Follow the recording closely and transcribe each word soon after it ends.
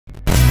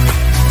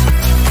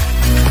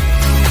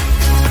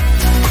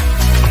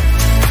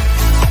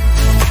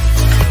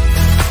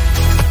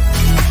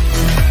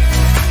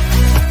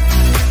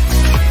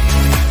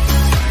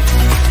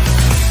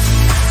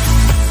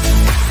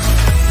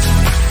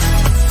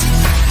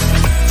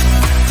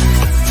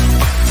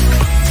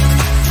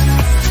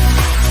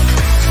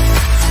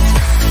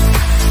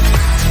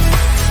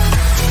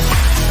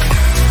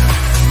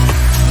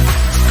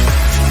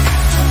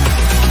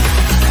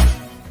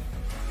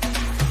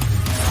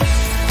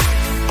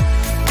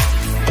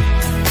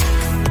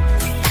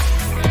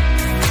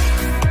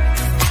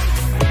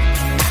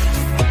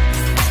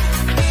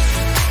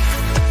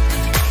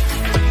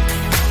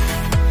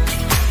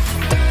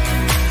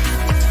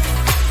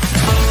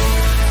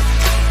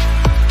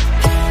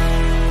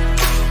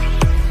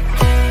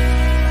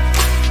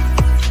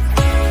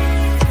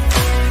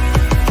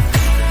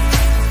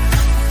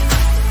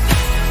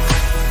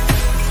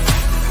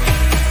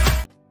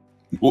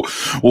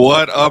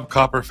What up,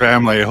 Copper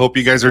family? I hope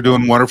you guys are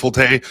doing wonderful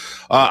today.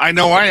 I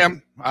know I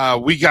am.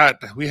 We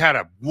had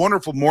a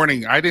wonderful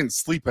morning. I didn't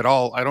sleep at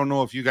all. I don't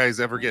know if you guys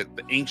ever get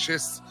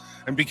anxious,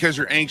 and because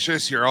you're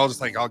anxious, you're all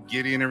just like all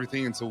giddy and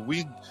everything. And so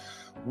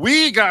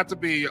we got to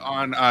be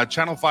on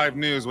Channel 5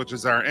 News, which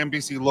is our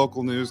NBC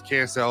local news,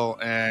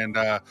 KSL, and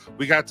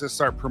we got to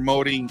start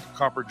promoting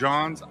Copper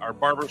John's, our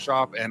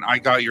barbershop, and I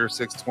Got Your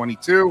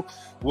 622,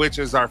 which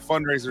is our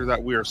fundraiser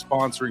that we are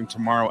sponsoring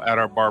tomorrow at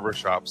our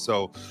barbershop.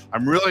 So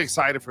I'm really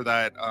excited for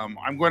that.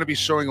 I'm going to be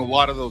showing a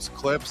lot of those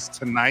clips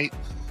tonight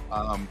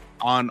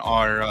on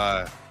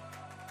our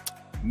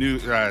new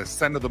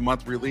Send of the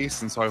Month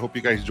release, and so I hope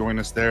you guys join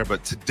us there.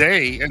 But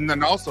today, and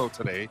then also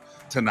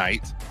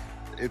tonight,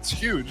 it's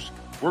huge.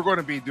 We're going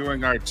to be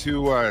doing our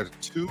two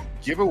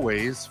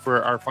giveaways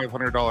for our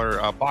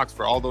 $500 box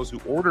for all those who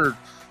ordered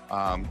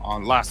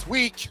on last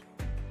week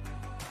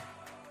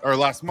or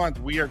last month.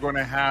 We are going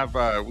to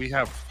have we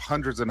have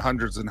hundreds and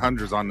hundreds and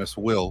hundreds on this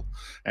wheel,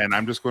 and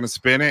I'm just going to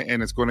spin it,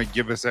 and it's going to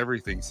give us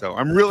everything. So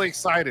I'm really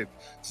excited.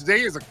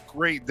 Today is a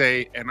great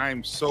day, and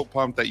I'm so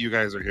pumped that you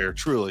guys are here,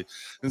 truly.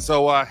 And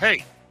so,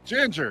 hey,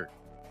 Ginger,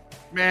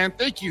 man,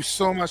 thank you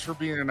so much for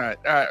being in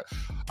that.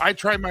 I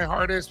try my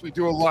hardest. We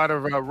do a lot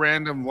of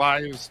random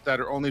lives that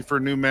are only for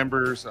new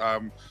members.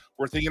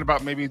 We're thinking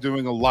about maybe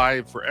doing a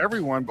live for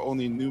everyone, but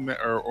only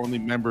only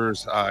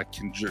members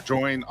can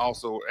join.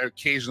 Also,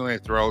 occasionally I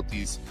throw out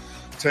these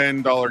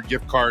 $10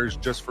 gift cards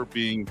just for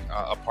being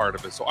a part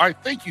of it. So I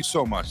thank you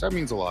so much. That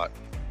means a lot.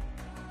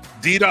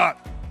 D-Dot,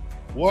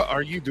 what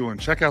are you doing?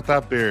 Check out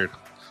that beard.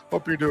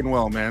 Hope you're doing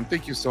well, man.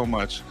 Thank you so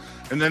much.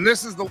 And then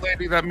this is the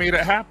lady that made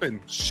it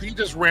happen. She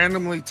just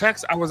randomly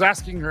texted. I was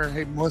asking her,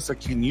 hey, Melissa,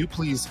 can you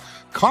please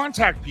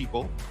contact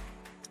people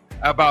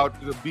about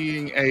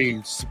being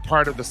a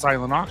part of the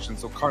silent auction?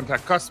 So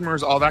contact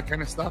customers, all that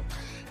kind of stuff.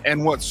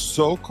 And what's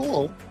so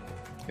cool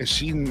is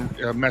she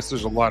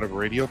messaged a lot of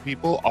radio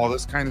people, all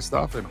this kind of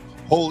stuff. And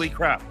holy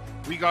crap,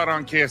 we got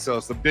on KSL.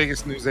 It's the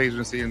biggest news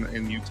agency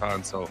in Utah.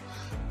 And so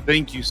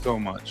thank you so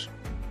much.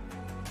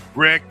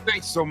 Rick,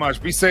 thanks so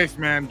much. Be safe,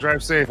 man.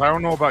 Drive safe. I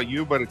don't know about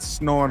you, but it's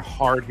snowing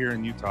hard here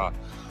in Utah.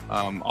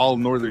 All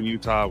northern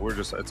Utah,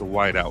 it's a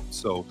whiteout.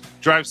 So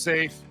drive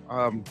safe.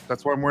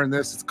 That's why I'm wearing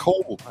this. It's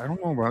cold. I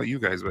don't know about you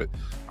guys, but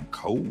I'm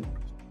cold.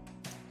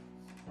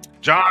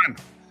 John,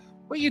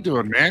 what are you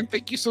doing, man?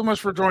 Thank you so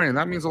much for joining.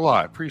 That means a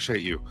lot.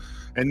 Appreciate you.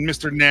 And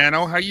Mr.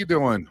 Nano, how you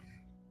doing?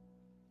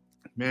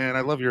 Man,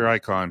 I love your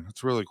icon.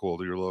 It's really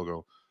cool, your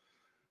logo.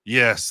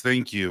 Yes,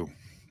 thank you.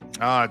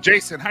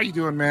 Jason, how you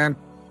doing, man?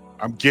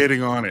 I'm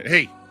getting on it.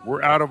 Hey,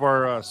 we're out of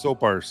our soap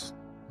bars,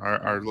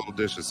 our little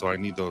dishes, so I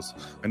need those.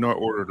 I know I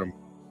ordered them,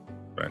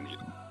 but I need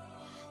them.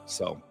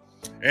 So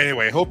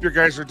anyway, hope you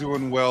guys are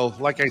doing well.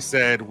 Like I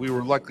said, we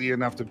were lucky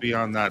enough to be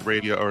on that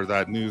radio or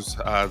that news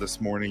this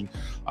morning.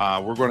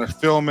 We're going to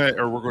film it,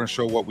 or we're going to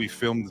show what we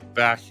filmed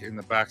back in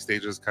the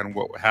backstages, kind of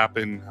what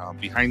happened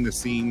behind the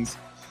scenes.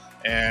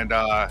 And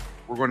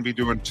we're going to be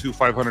doing two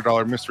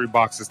 $500 mystery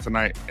boxes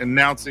tonight,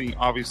 announcing,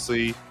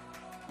 obviously,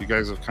 you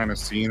guys have kind of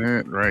seen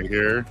it right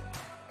here.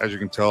 As you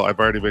can tell, I've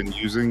already been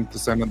using the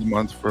Send of the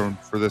Month for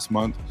this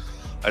month.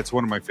 It's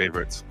one of my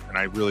favorites, and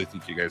I really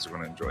think you guys are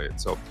going to enjoy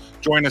it. So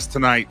join us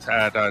tonight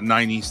at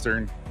 9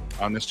 Eastern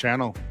on this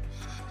channel.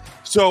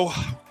 So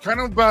kind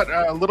of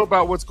a little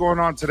about what's going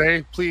on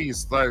today.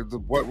 Please,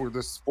 what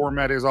this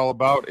format is all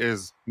about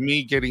is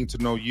me getting to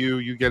know you,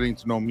 you getting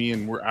to know me,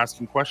 and we're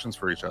asking questions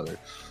for each other.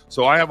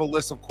 So I have a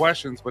list of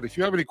questions, but if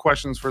you have any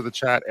questions for the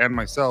chat and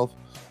myself,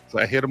 so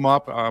I hit them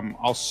up.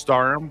 I'll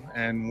star them,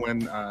 and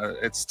when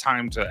it's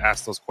time to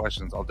ask those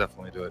questions, I'll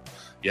definitely do it.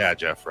 Yeah,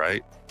 Jeff,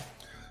 right?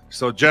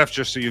 So Jeff,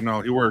 just so you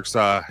know, he works.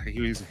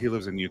 He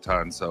lives in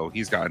Utah, and so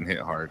he's gotten hit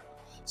hard.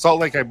 Salt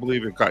Lake, I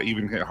believe, it got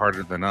even hit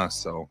harder than us.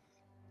 So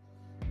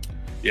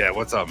yeah,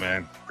 what's up,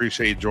 man?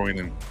 Appreciate you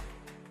joining.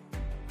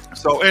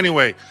 So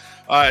anyway,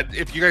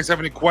 if you guys have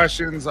any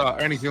questions,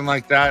 anything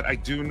like that, I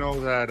do know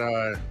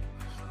that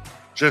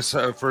just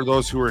for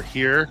those who are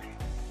here.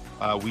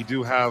 We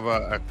do have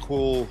a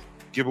cool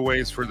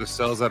giveaways for the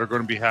sales that are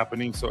going to be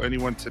happening. So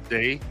anyone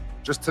today,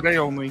 just today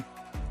only,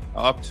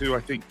 up to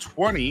I think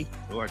 20.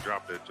 Oh, I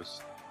dropped it.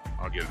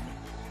 I'll get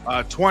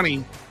it.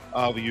 20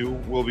 of you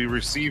will be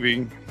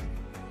receiving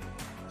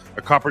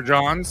a Copper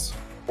John's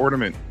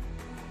ornament.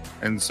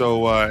 And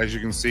so as you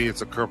can see,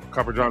 it's a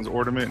Copper John's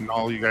ornament, and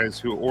all you guys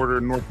who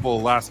order North Pole,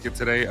 Alaska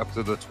today, up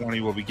to the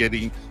 20 will be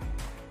getting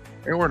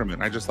an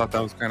ornament. I just thought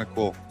that was kind of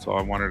cool, so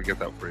I wanted to get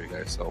that for you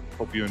guys. So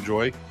hope you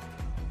enjoy.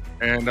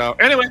 And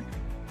anyway,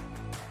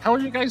 how are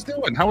you guys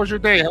doing? How was your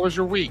day? How was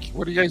your week?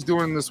 What are you guys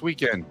doing this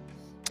weekend?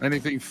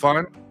 Anything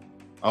fun?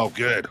 Oh,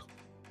 good.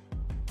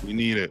 We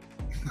need it.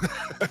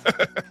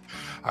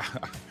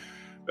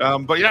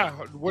 But yeah,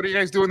 what are you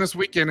guys doing this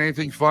weekend?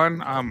 Anything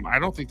fun? I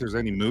don't think there's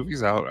any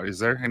movies out. Is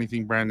there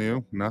anything brand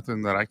new?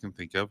 Nothing that I can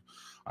think of.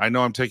 I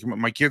know I'm taking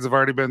my kids have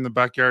already been in the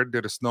backyard,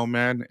 did a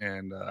snowman,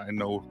 and I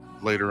know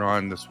later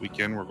on this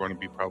weekend we're going to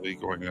be probably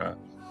going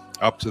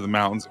up to the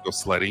mountains and go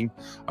sledding.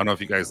 I don't know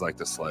if you guys like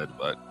to sled,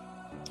 but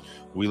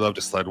we love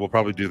to sled. We'll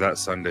probably do that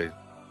Sunday.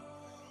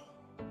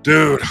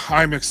 Dude,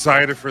 I'm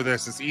excited for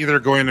this. It's either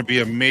going to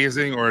be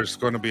amazing or it's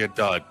going to be a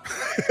dud.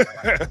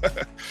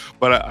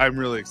 But I'm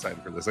really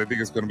excited for this. I think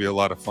it's going to be a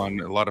lot of fun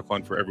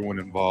for everyone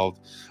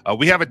involved.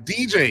 We have a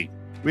DJ.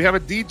 We have a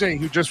DJ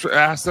who just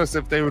asked us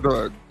if they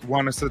would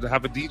want us to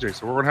have a DJ.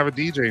 So we're going to have a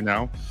DJ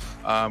now.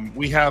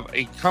 We have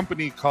a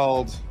company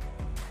called,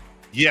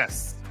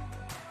 yes.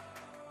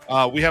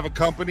 We have a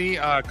company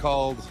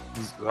called,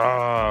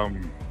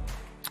 I'm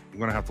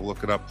going to have to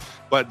look it up,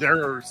 but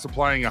they're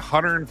supplying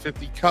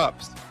 150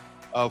 cups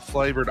of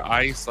flavored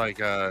ice, like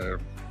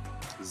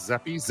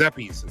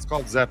Zeppies. It's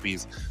called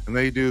Zeppies, and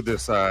they do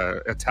this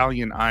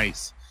Italian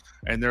ice,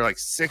 and they're like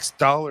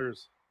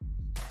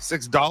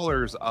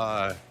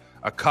 $6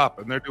 a cup,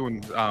 and they're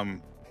doing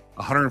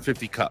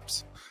 150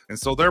 cups, and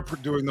so they're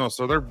doing those.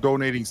 So they're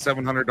donating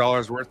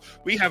 $700 worth.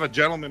 We have a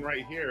gentleman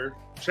right here.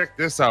 Check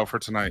this out for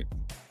tonight.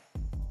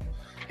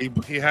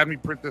 He had me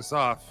print this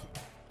off.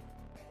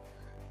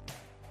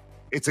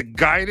 It's a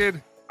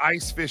guided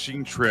ice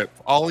fishing trip,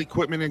 all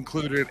equipment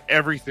included,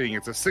 everything.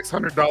 It's a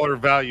 $600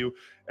 value,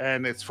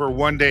 and it's for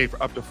one day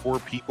for up to 4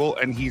 people,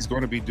 and he's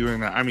going to be doing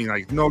that. I mean,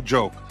 like, no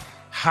joke.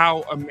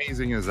 How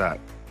amazing is that?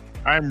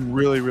 I'm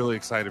really, really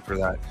excited for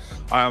that.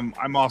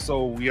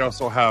 We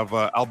also have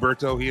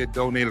Alberto. He had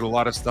donated a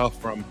lot of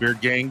stuff from Beard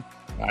Gang.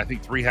 I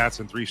think 3 hats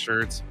and 3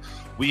 shirts.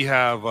 We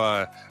have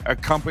a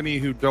company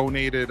who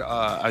donated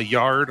a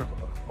yard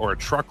or a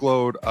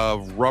truckload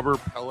of rubber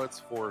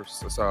pellets for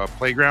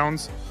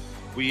playgrounds.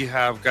 We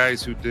have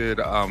guys who did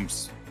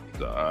tons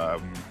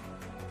of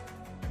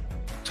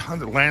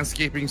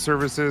landscaping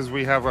services.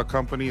 We have a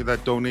company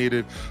that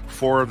donated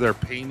 4 of their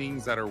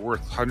paintings that are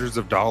worth hundreds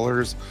of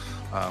dollars.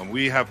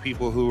 We have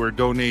people who are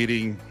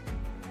donating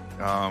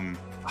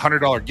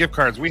 $100 gift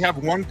cards. We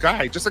have one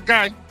guy, just a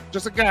guy.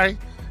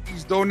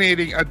 He's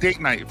donating a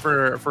date night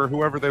for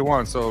whoever they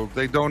want. So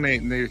they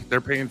donate, and they're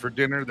paying for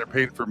dinner, they're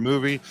paying for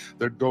movie,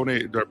 they're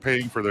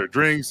paying for their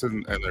drinks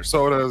and their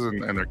sodas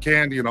and their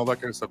candy and all that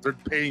kind of stuff. They're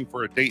paying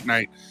for a date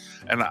night.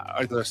 And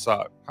I just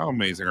thought, how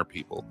amazing are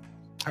people?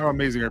 How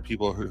amazing are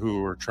people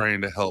who are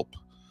trying to help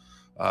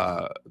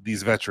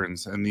these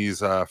veterans and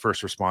these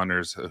first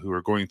responders who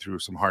are going through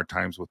some hard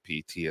times with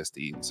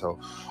PTSD. And so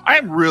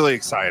I'm really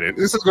excited.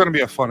 This is going to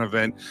be a fun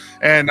event,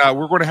 and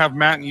we're going to have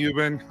Matt and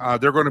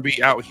Euban. They're going to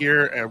be out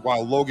here, and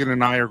while Logan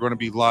and I are going to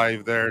be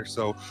live there.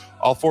 So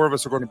all 4 of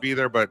us are going to be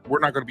there, but we're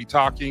not going to be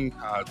talking.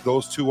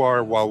 Those 2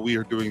 are while we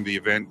are doing the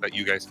event that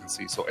you guys can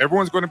see. So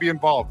everyone's going to be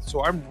involved.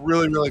 So I'm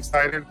really, really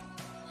excited.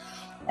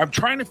 I'm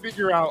trying to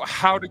figure out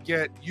how to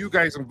get you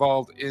guys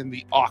involved in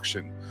the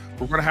auction.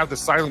 We're going to have the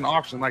silent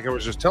auction like I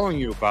was just telling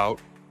you about,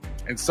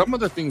 and some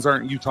of the things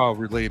aren't Utah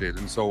related.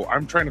 And so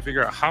I'm trying to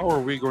figure out how are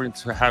we going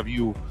to have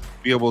you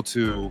be able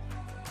to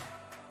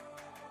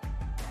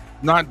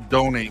not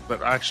donate,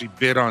 but actually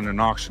bid on an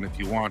auction if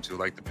you want to,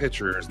 like the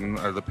pictures and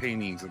the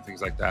paintings and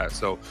things like that.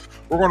 So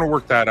we're going to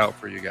work that out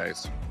for you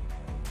guys.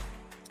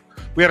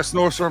 We had a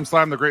snowstorm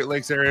slam the Great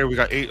Lakes area. We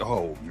got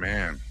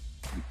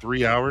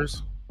 3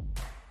 hours.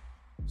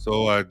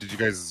 So did you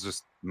guys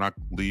just not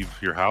leave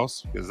your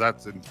house? Because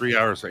that's in 3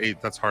 hours or 8.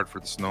 That's hard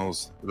for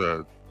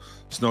the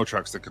snow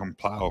trucks to come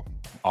plow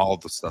all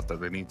of the stuff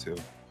that they need to.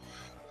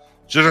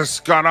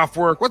 Just got off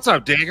work. What's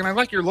up, Dagan? I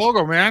like your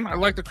logo, man. I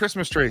like the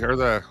Christmas tree or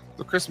the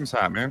Christmas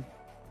hat, man.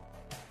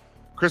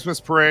 Christmas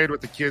parade with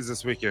the kids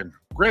this weekend.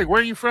 Greg,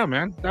 where are you from,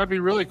 man? That'd be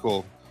really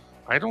cool.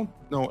 I don't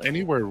know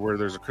anywhere where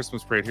there's a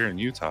Christmas parade here in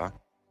Utah.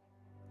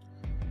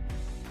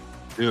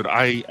 Dude,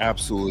 I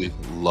absolutely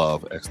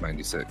love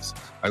X96.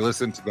 I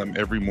listen to them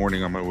every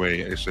morning on my way.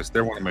 It's just,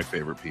 they're one of my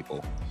favorite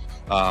people.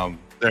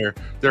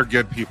 They're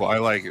good people. I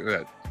like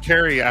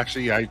Kerry.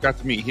 Actually, I got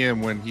to meet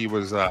him when he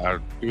was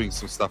doing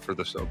some stuff for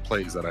the show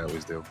plays that I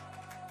always do.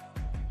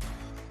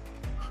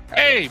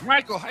 Hey,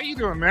 Michael, how you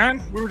doing,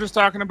 man? We were just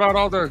talking about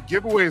all the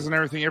giveaways and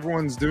everything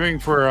everyone's doing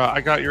for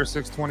I Got Your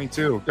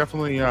 622.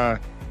 Definitely,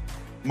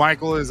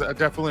 Michael is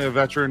definitely a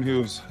veteran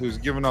who's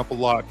given up a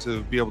lot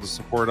to be able to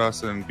support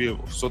us and be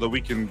able, so that we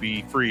can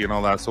be free and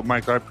all that. So,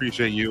 Mike, I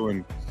appreciate you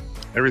and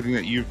everything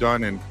that you've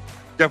done, and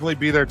definitely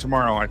be there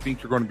tomorrow. I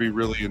think you're going to be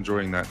really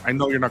enjoying that. I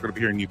know you're not going to be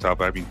here in Utah,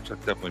 but I mean,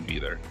 definitely be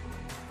there.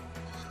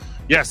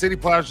 Yeah, City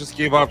Plows just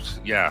gave up.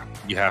 Yeah,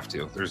 you have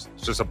to. There's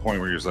just a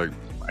point where you're just like,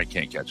 I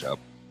can't catch up.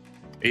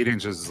 8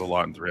 inches is a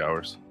lot in 3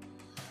 hours.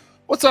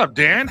 What's up,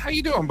 Dan? How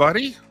you doing,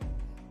 buddy?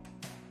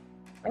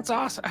 That's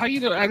awesome. How you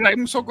doing?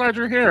 I'm so glad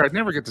you're here. I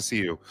never get to see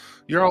you.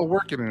 You're all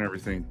working and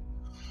everything.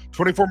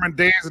 24 more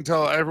days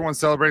until everyone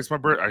celebrates my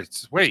birthday.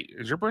 Wait,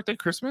 is your birthday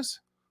Christmas?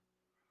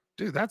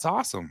 Dude, that's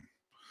awesome.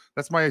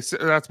 That's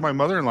my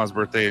mother-in-law's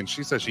birthday, and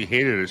she said she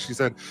hated it. She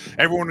said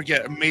everyone would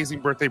get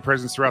amazing birthday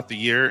presents throughout the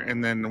year,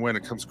 and then when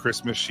it comes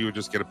Christmas, she would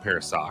just get a pair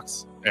of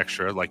socks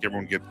extra. Like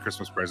everyone would get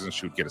Christmas presents,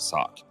 she would get a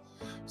sock.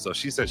 So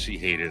she said she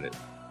hated it.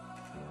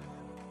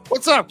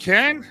 What's up,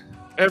 Ken?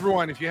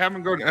 Everyone, if you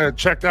haven't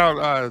checked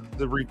out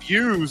the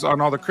reviews on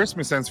all the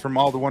Christmas scents from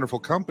all the wonderful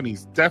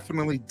companies,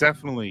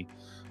 definitely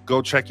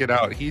go check it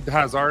out. He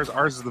has ours.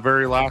 Ours is the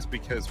very last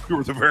because we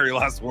were the very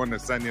last one to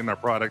send in our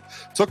product.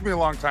 It took me a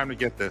long time to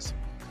get this.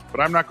 but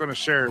I'm not going to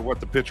share what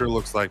the picture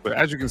looks like. But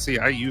as you can see,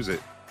 I use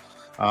it.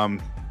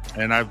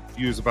 And I've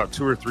used about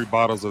 2 or 3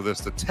 bottles of this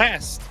to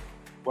test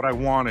what I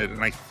wanted,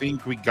 and I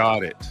think we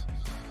got it.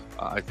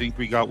 I think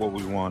we got what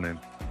we wanted.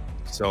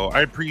 So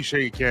I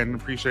appreciate you, Ken.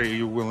 Appreciate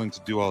you willing to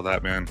do all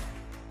that, man.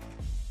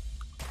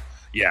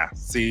 Yeah,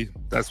 see,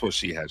 that's what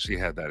she had. She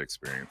had that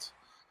experience.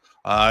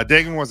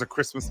 Dagan was a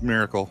Christmas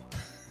miracle.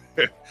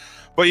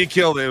 But you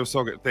killed it. It was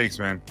so good. Thanks,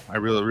 man. I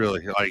really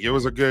like it.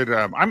 Was a good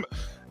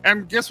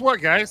and guess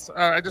what, guys?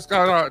 I just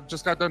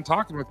got done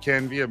talking with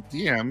Ken via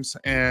DMs,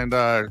 and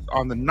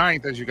on the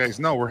 9th, as you guys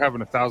know, we're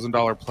having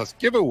 $1,000 plus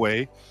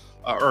giveaway,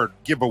 or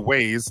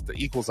giveaways that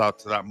equals out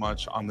to that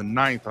much on the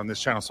 9th on this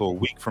channel. So a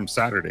week from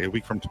Saturday, a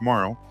week from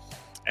tomorrow,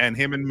 and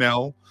him and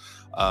Mel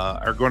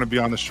are going to be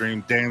on the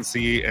stream.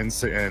 Dancy and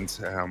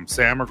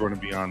Sam are going to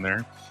be on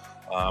there.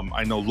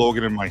 I know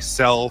Logan and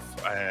myself,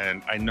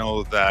 and I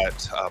know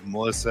that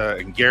Melissa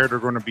and Garrett are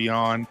going to be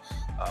on.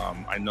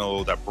 I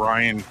know that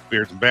Brian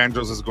Beards and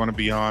Banjos is going to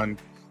be on.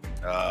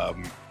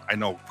 I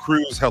know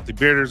Cruz Healthy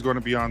Bearder is going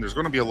to be on. There's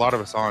going to be a lot of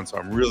us on, so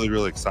I'm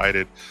really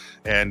excited.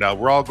 And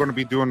we're all going to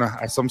be doing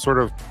some sort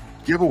of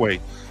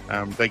giveaway.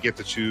 They get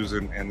to choose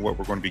and what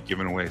we're going to be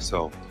giving away.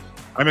 So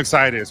I'm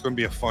excited. It's going to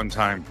be a fun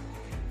time.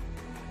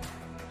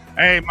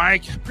 Hey,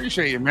 Mike,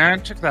 appreciate you,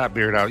 man. Check that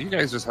beard out. You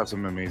guys just have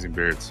some amazing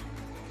beards.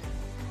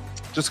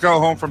 Just go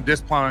home from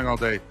disc plowing all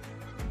day.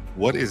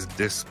 What is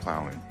disc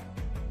plowing?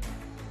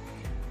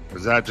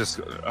 Is that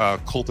just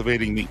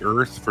cultivating the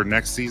earth for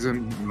next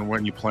season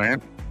when you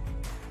plant?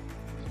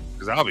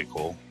 Because that'll be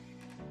cool.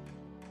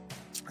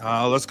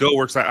 Let's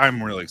go.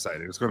 I'm really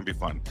excited. It's going to be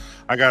fun.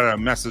 I gotta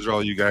message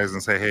all you guys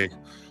and say, hey,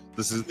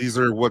 these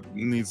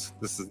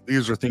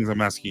are things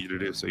I'm asking you to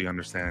do, so you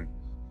understand.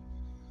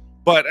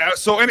 But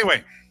so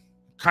anyway,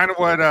 kind of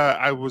what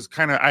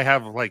I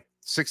have like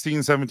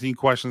 16, 17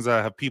 questions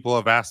that people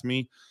have asked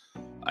me.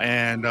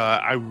 And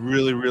I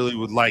really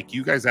would like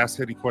you guys ask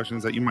any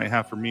questions that you might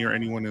have for me or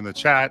anyone in the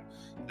chat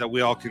that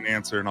we all can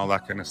answer and all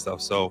that kind of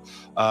stuff. So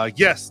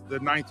yes, the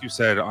 9th you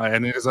said,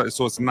 and it is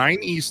so it's 9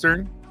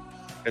 Eastern.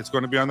 It's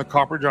going to be on the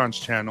Copper John's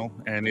channel,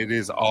 and it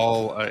is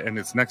all and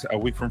it's a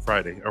week from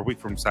Friday, or a week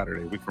from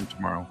Saturday, a week from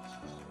tomorrow,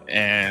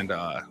 and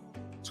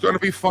it's going to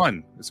be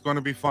fun. It's going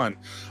to be fun.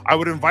 I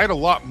would invite a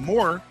lot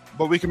more,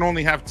 but we can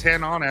only have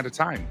 10 on at a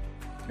time.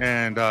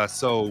 And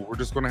so we're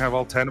just going to have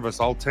all 10 of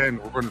us, all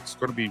 10. It's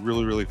going to be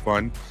really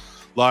fun.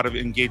 A lot of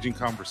engaging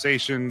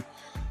conversation.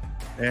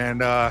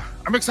 And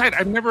I'm excited.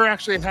 I've never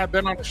actually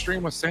been on a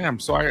stream with Sam.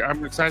 So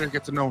I'm excited to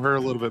get to know her a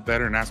little bit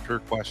better and ask her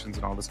questions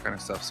and all this kind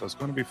of stuff. So it's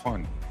going to be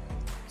fun.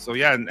 So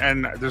yeah,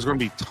 and there's going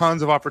to be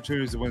tons of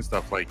opportunities to win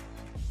stuff like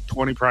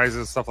 20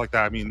 prizes, stuff like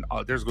that. I mean,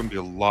 there's going to be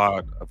a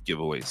lot of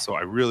giveaways. So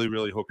I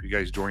really hope you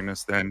guys join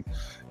us then.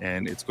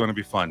 And it's going to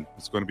be fun.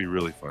 It's going to be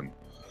really fun.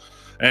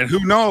 And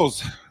who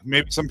knows,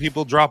 maybe some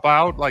people drop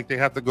out, like they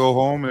have to go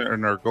home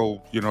or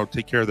go,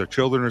 take care of their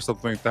children or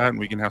something like that. And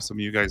we can have some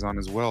of you guys on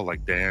as well,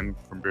 like Dan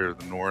from Bear of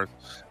the North.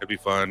 It'd be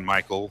fun.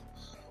 Michael,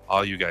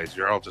 all you guys,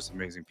 you're all just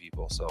amazing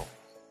people. So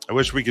I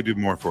wish we could do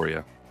more for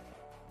you.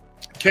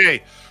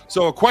 Okay,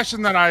 so a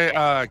question that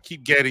I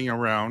keep getting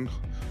around,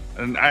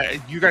 and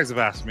you guys have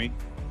asked me,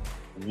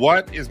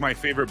 what is my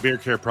favorite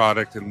beard care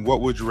product and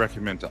what would you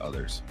recommend to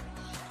others?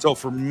 So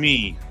for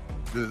me,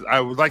 I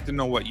would like to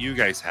know what you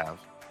guys have.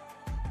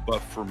 But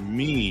for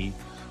me,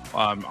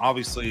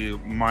 obviously,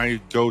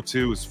 my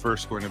go-to is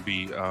first going to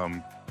be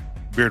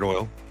beard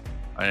oil,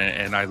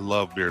 and I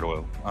love beard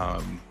oil,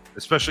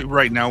 especially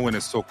right now when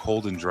it's so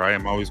cold and dry.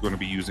 I'm always going to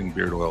be using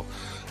beard oil,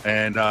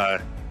 and I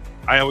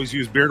always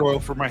use beard oil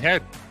for my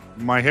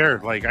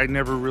hair. Like I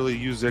never really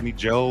use any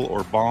gel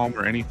or balm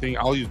or anything.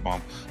 I'll use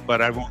balm,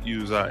 but I won't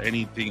use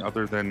anything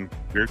other than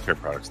beard care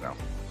products now.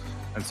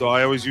 And so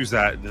I always use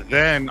that.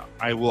 Then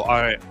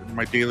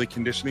my daily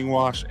conditioning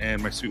wash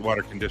and my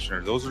Sweetwater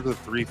conditioner. Those are the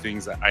 3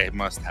 things that I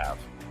must have.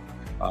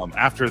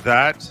 After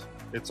that,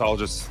 it's all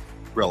just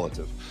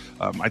relative.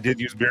 I did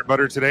use beard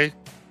butter today.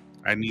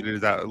 I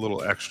needed that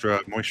little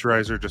extra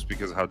moisturizer just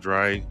because of how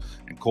dry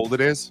and cold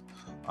it is.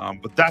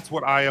 But that's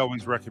what I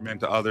always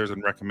recommend to others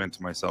and recommend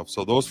to myself.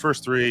 So those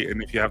first 3,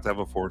 and if you have to have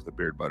a 4th, the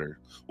beard butter.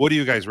 What do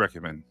you guys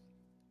recommend?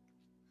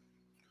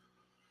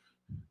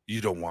 You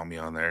don't want me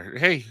on there.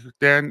 Hey,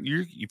 Dan,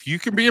 if you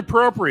can be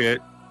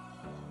appropriate,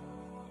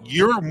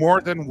 you're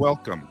more than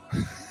welcome.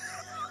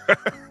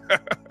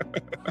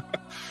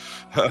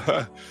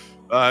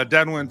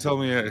 Dan wouldn't tell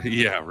me,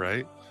 yeah,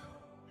 right?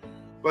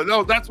 But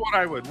no, that's what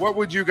I would. What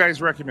would you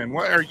guys recommend?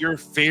 What are your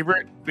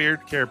favorite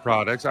beard care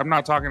products? I'm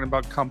not talking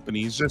about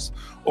companies, just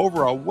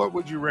overall, what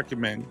would you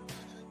recommend?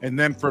 And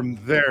then from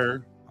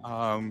there,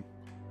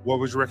 what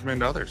would you recommend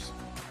to others?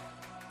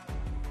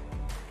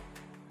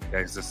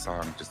 Guys, this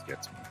song just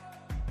gets me.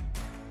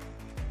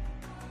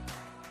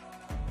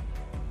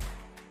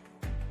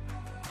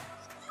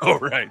 All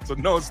right, so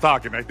no one's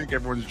talking. I think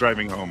everyone's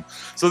driving home.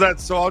 So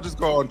I'll just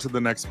go on to the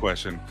next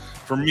question.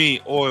 For me,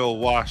 oil,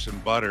 wash,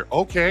 and butter.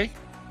 Okay,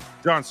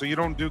 John. So you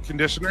don't do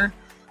conditioner,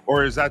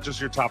 or is that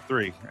just your top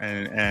 3?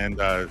 And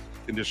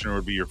conditioner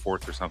would be your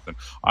fourth or something.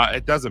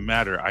 It doesn't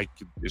matter.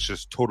 It's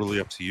just totally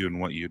up to you and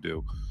what you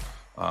do.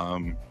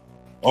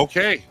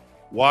 Okay,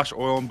 wash,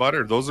 oil, and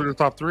butter. Those are the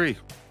top three.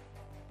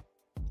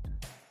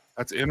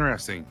 That's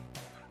interesting.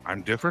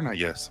 I'm different, I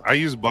guess. I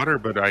use butter,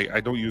 but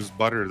I don't use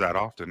butter that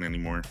often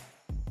anymore.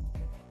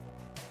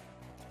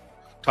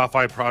 Top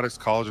 5 products: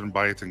 collagen,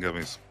 biotin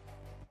gummies.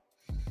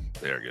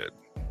 They are good.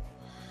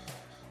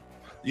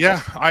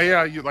 Yeah,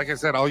 like I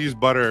said, I'll use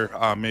butter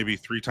maybe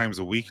 3 times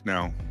a week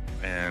now,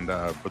 and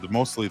but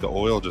mostly the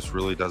oil just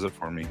really does it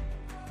for me.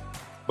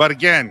 But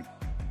again,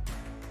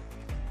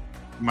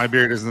 my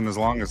beard isn't as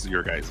long as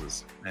your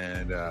guys's,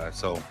 and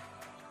so.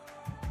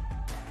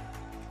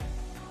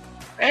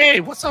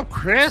 Hey, what's up,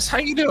 Chris? How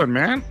you doing,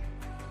 man?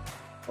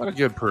 What a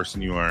good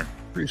person you are.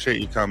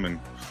 Appreciate you coming.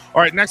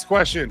 All right, next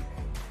question.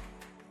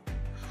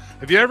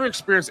 Have you ever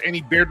experienced any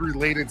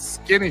beard-related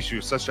skin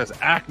issues, such as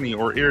acne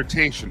or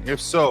irritation?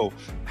 If so,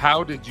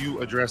 how did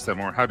you address them,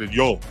 or how did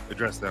you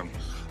address them?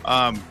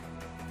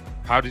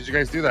 How did you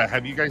guys do that?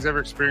 Have you guys ever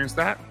experienced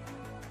that?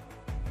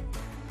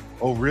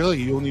 Oh,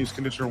 really? You only use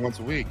conditioner once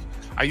a week?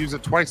 I use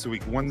it twice a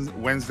week,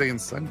 Wednesday and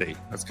Sunday.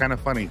 That's kind of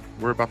funny.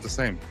 We're about the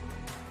same.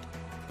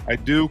 I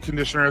do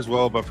conditioner as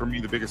well, but for me,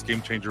 the biggest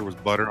game changer was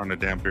butter on a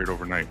damp beard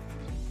overnight.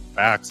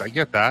 Facts. I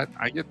get that.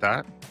 I get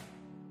that.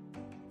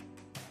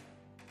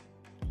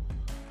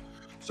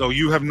 So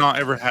you have not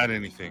ever had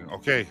anything.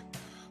 Okay.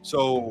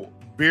 So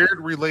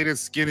beard-related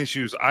skin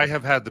issues. I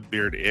have had the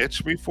beard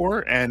itch before,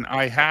 and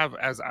I have,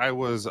 as I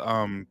was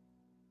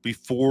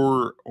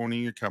before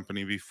owning a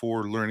company,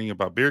 before learning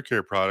about beard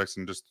care products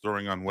and just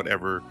throwing on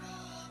whatever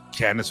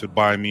Candace would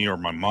buy me or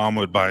my mom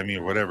would buy me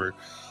or whatever.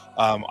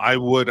 I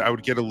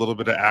would get a little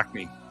bit of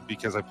acne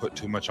because I put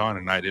too much on,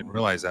 and I didn't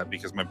realize that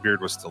because my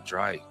beard was still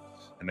dry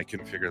and I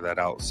couldn't figure that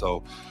out.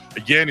 So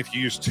again, if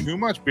you use too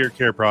much beard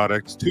care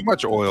products, too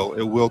much oil,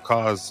 it will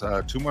cause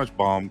too much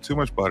balm, too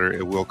much butter,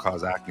 it will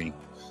cause acne.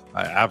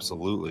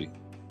 Absolutely.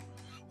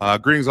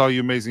 Greetings all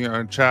you amazing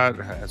on chat,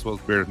 as well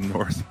as Beard of the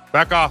North.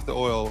 Back off the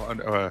oil,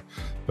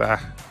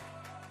 back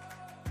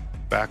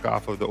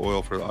off of the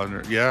oil for the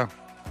under. Yeah.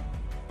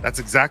 That's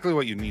exactly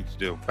what you need to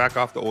do. Back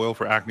off the oil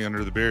for acne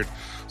under the beard.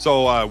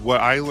 So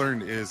what I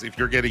learned is if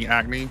you're getting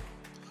acne,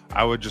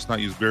 I would just not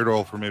use beard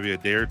oil for maybe a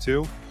day or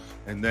two,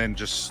 and then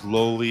just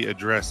slowly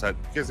address that.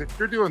 Because if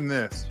you're doing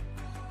this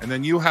and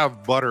then you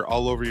have butter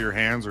all over your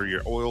hands or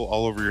your oil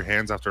all over your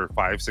hands after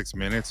 5-6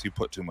 minutes, you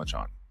put too much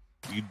on.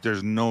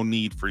 There's no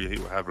need for you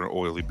to have an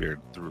oily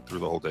beard through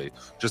the whole day.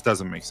 Just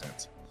doesn't make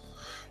sense.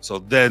 So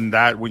then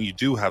when you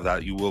do have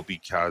that, you will be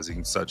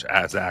causing such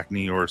as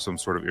acne or some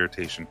sort of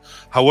irritation.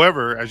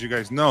 However, as you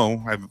guys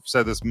know, I've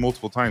said this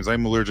multiple times,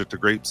 I'm allergic to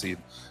grapeseed.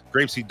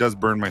 Grapeseed does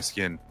burn my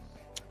skin.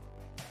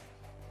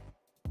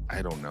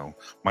 I don't know.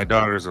 My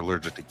daughter is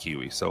allergic to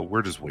kiwi, so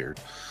we're just weird.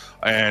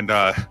 And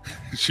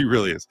she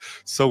really is.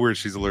 So weird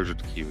she's allergic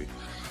to kiwi.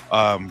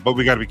 But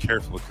we got to be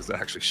careful because it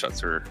actually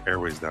shuts her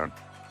airways down.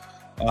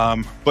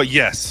 But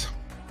yes,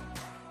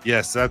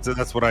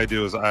 that's what I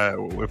do is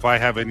if I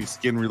have any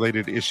skin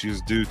related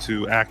issues due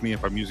to acne,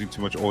 if I'm using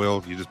too much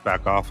oil, you just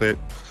back off it.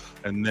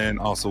 And then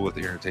also with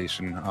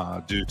irritation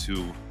due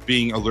to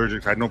being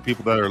allergic. I know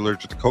people that are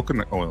allergic to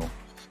coconut oil.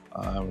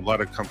 A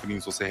lot of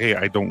companies will say, hey,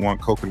 I don't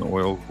want coconut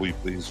oil. Will you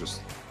please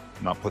just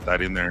not put that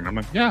in there? And I'm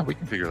like, yeah, we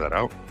can figure that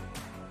out.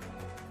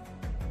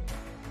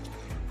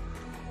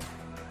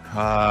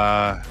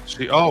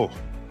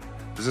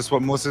 Is this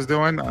what Melissa's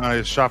doing?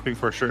 Shopping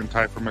for a shirt and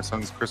tie for my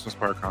son's Christmas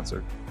party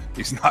concert.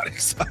 He's not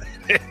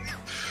excited.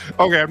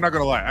 Okay, I'm not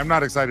gonna lie. I'm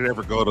not excited to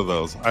ever go to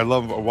those. I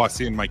love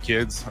seeing my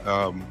kids,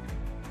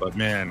 but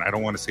man, I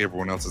don't want to see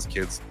everyone else's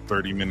kids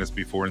 30 minutes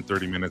before and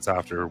 30 minutes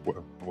after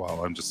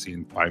while I'm just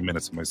seeing 5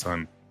 minutes of my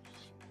son.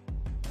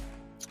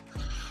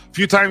 A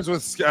few times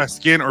with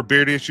skin or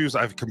beard issues,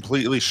 I've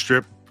completely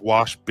stripped,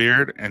 washed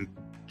beard, and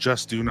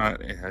just do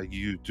not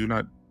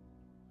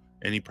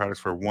any products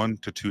for 1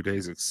 to 2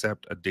 days,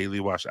 except a daily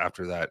wash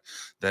after that,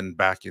 then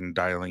back in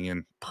dialing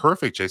in.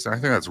 Perfect, Jason. I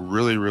think that's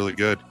really, really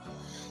good.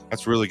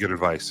 That's really good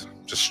advice.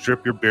 Just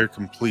strip your beard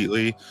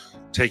completely,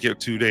 take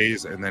it 2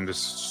 days, and then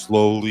just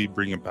slowly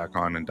bring it back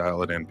on and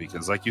dial it in,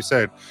 because like you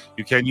said,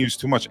 you can use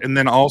too much. And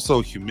then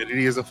also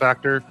humidity is a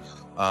factor.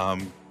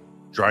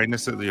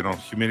 Dryness,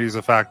 humidity is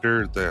a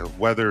factor. The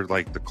weather,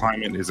 like the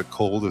climate, is it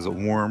cold, is it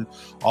warm?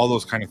 All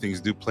those kind of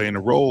things do play in a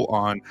role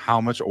on how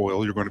much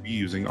oil you're going to be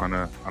using on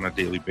a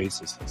daily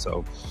basis.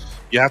 So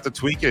you have to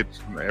tweak it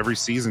every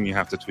season. You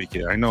have to tweak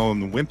it. I know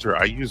in the winter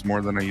I use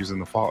more than I use in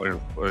the fall,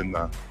 in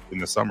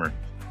the summer.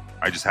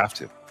 I just have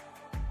to.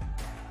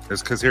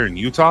 It's because here in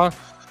Utah,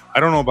 I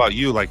don't know about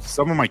you, like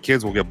some of my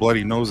kids will get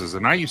bloody noses,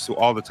 and I used to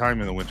all the time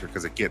in the winter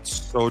because it gets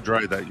so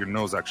dry that your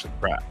nose actually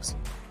cracks.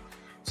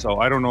 So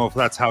I don't know if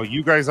that's how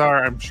you guys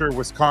are. I'm sure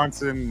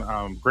Wisconsin,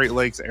 Great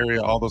Lakes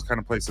area, all those kind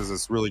of places,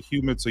 it's really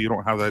humid, so you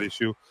don't have that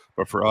issue.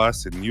 But for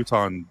us in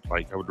Utah, and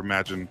like I would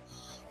imagine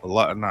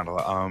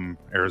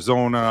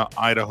Arizona,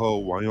 Idaho,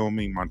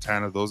 Wyoming,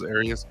 Montana, those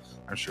areas,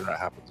 I'm sure that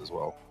happens as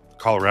well.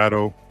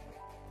 Colorado.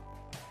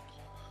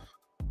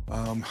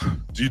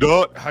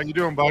 G-Dot, how you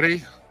doing,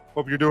 buddy?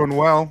 Hope you're doing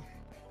well.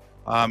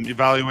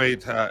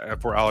 Evaluate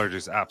for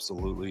allergies.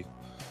 Absolutely.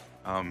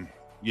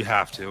 You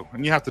have to,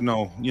 and you have to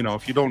know,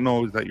 if you don't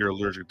know that you're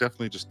allergic,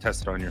 definitely just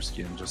test it on your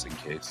skin just in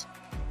case.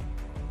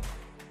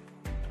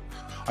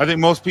 I think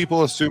most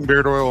people assume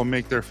beard oil will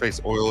make their face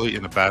oily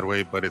in a bad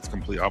way, but it's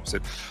complete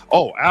opposite.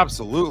 Oh,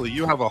 absolutely.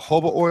 You have a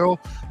jojoba oil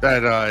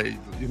that,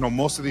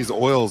 most of these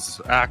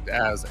oils act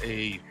as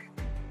a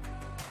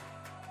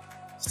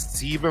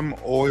sebum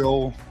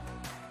oil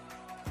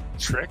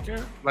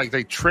tricker. Like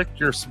they trick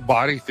your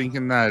body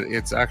thinking that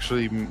it's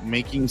actually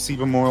making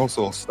sebum oil,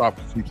 so it'll stop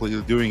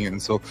completely doing it.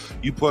 And so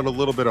you put a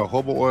little bit of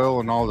jojoba oil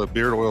and all the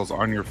beard oils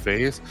on your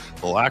face,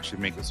 they'll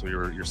actually make it so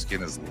your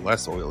skin is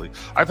less oily.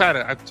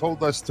 I've told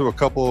this to a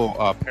couple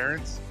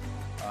parents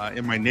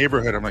in my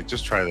neighborhood. I'm like,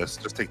 just try this.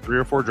 Just take 3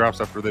 or 4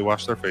 drops after they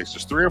wash their face.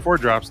 Just 3 or 4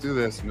 drops, do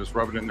this, and just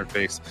rub it in their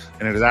face,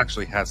 and it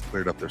actually has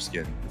cleared up their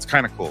skin. It's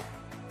kind of cool.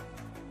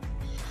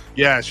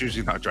 Yeah, it's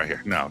usually not dry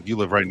here. No, you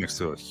live right next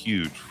to a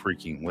huge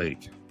freaking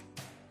lake.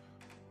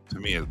 To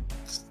me,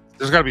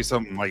 there's got to be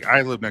something like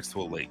I live next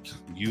to a lake.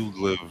 You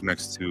live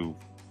next to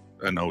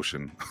an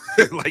ocean.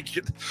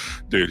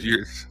 Dude,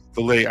 you're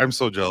the lake. I'm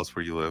so jealous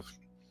where you live.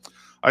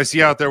 I see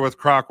you out there with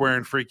Croc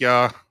wearing freak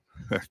Kenneth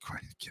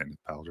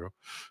Paltrow.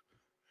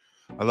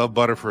 I love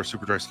butter for a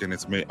super dry skin.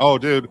 It's me. Oh,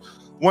 dude.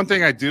 One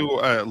thing I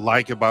do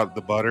like about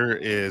the butter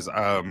is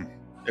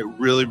it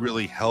really,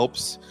 really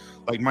helps.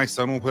 Like my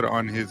son will put it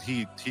on his,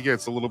 he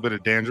gets a little bit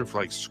of dandruff,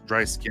 like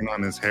dry skin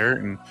on his hair,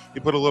 and he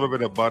put a little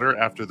bit of butter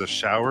after the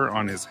shower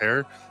on his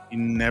hair. He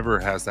never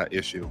has that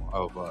issue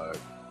of,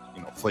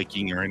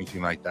 flaking or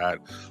anything like that.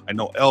 I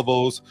know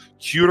elbows,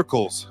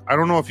 cuticles. I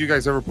don't know if you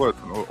guys ever put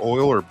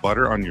oil or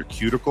butter on your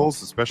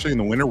cuticles, especially in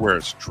the winter where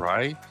it's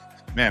dry.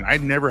 Man, I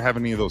never have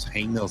any of those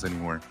hangnails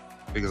anymore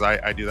because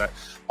I do that.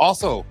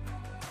 Also,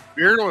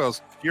 beard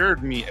oils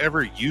cured me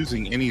ever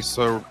using any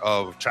sort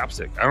of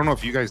chapstick. I don't know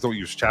if you guys don't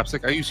use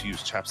chapstick. I used to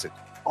use chapstick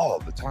all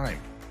the time.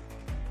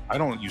 I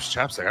don't use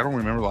chapstick. I don't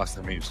remember the last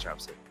time I used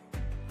chapstick.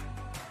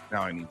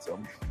 Now I need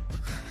some.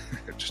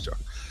 Just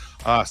joking.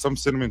 Some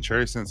cinnamon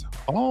cherry scents.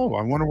 Oh,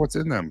 I wonder what's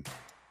in them.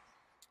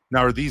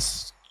 Now, are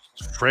these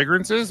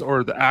fragrances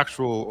or the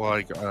actual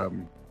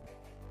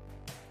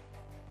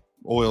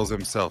oils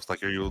themselves?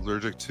 Like, are you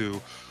allergic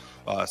to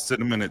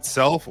cinnamon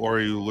itself, or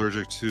are you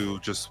allergic to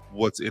just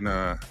what's in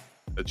a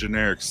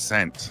generic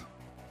scent?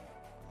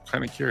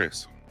 Kind of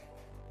curious.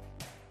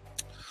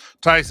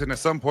 Tyson, at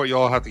some point you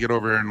all have to get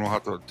over here and we'll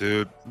have to,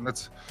 dude, I'm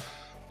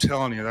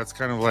telling you, that's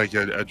kind of like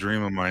a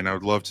dream of mine. I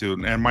would love to.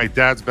 And my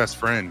dad's best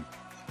friend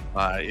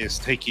is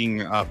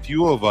taking a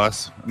few of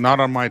us, not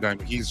on my dime,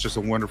 he's just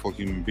a wonderful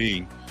human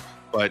being,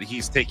 but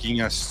he's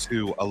taking us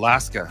to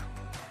Alaska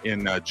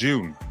in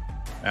June.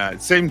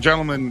 Same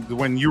gentleman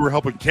when you were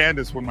helping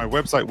Candace when my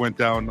website went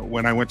down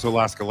when I went to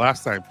Alaska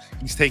last time.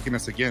 He's taking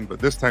us again, but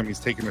this time he's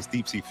taking us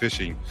deep sea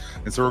fishing,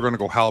 and so we're going to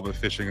go halibut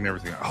fishing and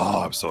everything.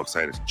 Oh, I'm so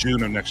excited! It's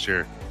June of next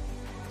year.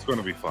 It's going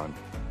to be fun.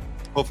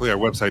 Hopefully our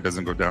website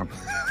doesn't go down.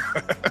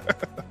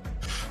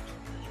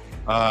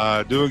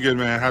 Doing good,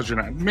 man. How's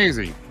your night?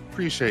 Amazing.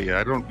 Appreciate you.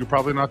 You're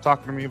probably not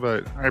talking to me,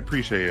 but I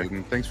appreciate it,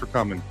 and thanks for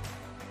coming.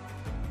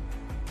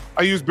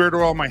 I use beard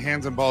oil on my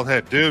hands and bald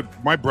head. Dude,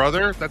 my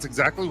brother, that's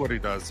exactly what he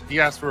does. He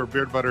asks for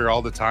beard butter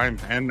all the time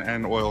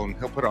and oil, and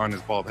he'll put it on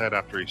his bald head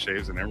after he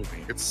shaves and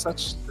everything.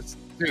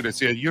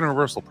 It's a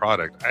universal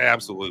product. I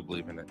absolutely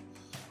believe in it.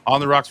 On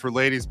the rocks for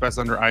ladies, best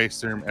under eye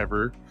serum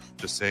ever.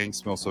 Just saying,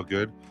 smells so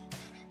good.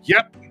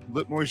 Yep,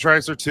 lip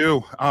moisturizer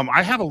too.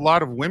 I have a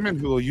lot of women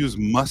who will use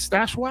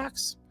mustache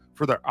wax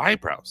for their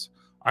eyebrows.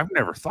 I've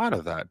never thought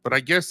of that, but I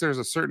guess there's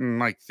a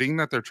certain thing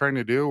that they're trying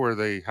to do where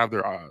they have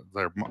their eyelashes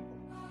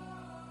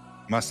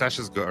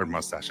go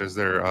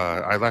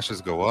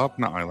up,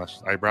 not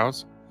eyelashes,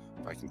 eyebrows,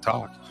 if I can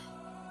talk.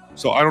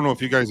 So I don't know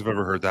if you guys have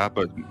ever heard that,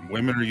 but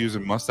women are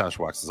using mustache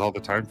waxes all the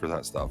time for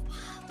that stuff.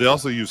 They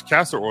also use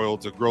castor oil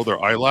to grow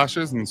their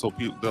eyelashes, and so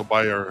they'll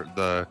buy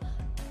the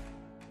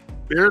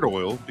beard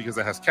oil because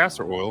it has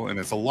castor oil, and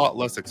it's a lot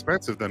less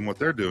expensive than what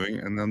they're doing,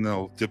 and then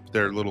they'll dip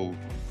their little,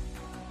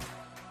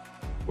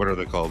 what are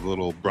they called,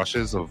 little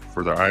brushes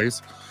for their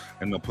eyes,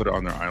 and they'll put it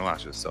on their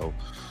eyelashes. So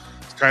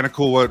it's kind of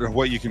cool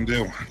what you can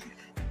do.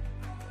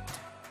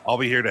 I'll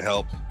be here to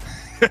help.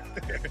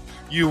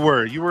 You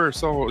were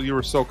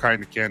so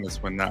kind to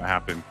Candace when that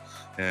happened,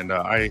 and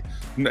I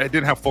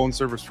didn't have phone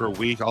service for a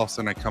week. All of a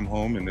sudden I come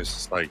home and it's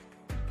just like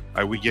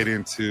we get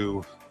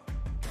into,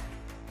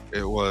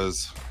 it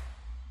was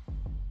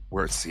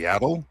where it's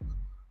Seattle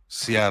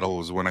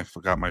was when I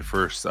got my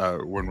first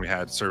when we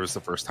had service the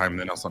first time, and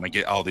then all of a sudden I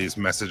get all these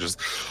messages,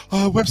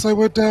 website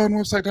went down,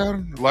 website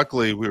down.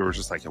 Luckily we were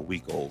just like a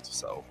week old,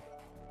 so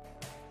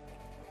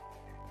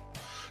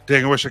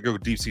dang, I wish I could go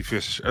deep sea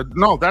fish.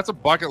 No, that's a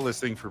bucket list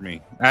thing for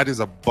me. That is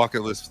a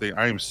bucket list thing.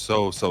 I am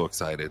so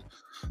excited.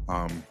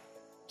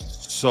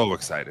 So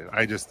excited.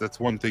 That's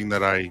one thing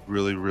that I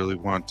really, really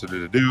wanted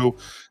to do.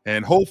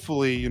 And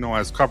hopefully,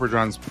 as Copper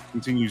Johns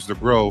continues to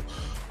grow,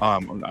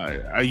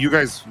 you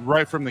guys,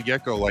 right from the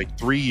get-go, like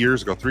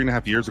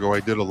 3.5 years ago, I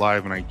did a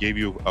live and I gave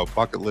you a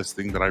bucket list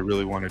thing that I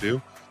really want to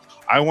do.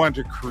 I want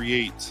to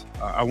create,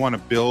 I want to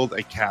build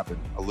a cabin,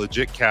 a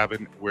legit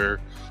cabin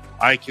where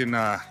I can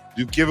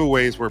do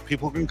giveaways where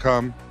people can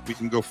come. We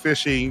can go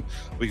fishing,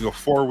 we can go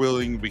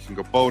four-wheeling, we can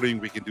go boating,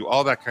 we can do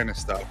all that kind of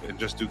stuff and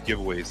just do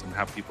giveaways and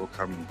have people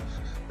come.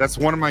 That's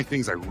one of my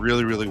things I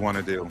really, really want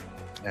to do.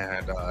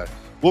 And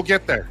we'll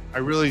get there. I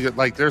really,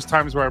 like, there's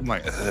times where I'm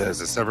like, is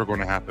this ever going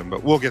to happen?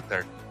 But we'll get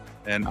there.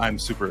 And I'm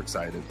super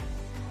excited.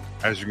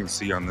 As you can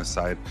see on this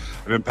side,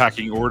 I've been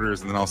packing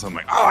orders, and then all of a sudden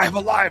I'm like, oh, I have a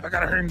live. I got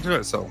to hurry into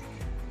it. So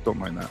don't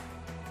mind that.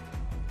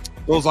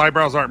 Those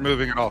eyebrows aren't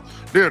moving at all.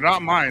 Dude,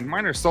 not mine.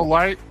 Mine are so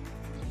light.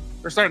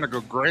 They're starting to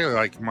go gray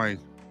like my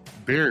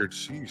beard.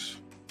 Sheesh.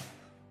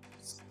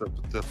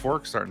 The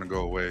fork's starting to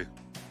go away.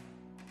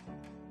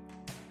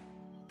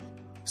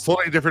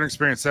 Totally different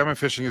experience. Salmon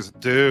fishing is,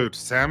 dude,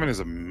 salmon is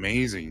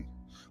amazing.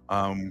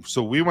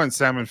 So we went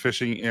salmon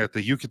fishing at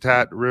the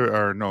Yucatan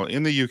River, or no,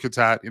 in the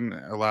Yucatan in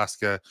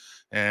Alaska,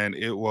 and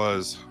it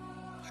was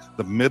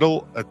the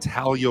Middle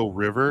Italio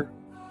River.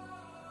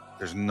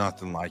 There's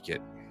nothing like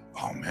it.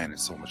 Oh man,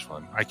 it's so much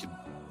fun. I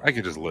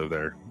could just live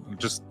there.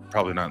 Just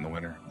probably not in the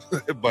winter,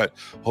 but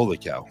holy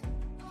cow.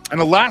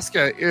 And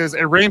Alaska is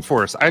a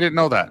rainforest. I didn't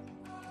know that.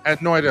 I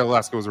had no idea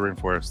Alaska was a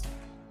rainforest.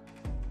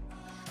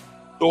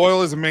 The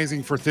oil is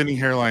amazing for thinning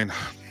hairline.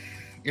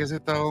 Is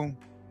it though?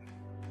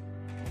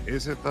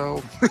 Is it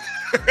though?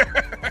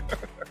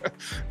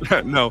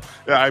 No,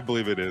 I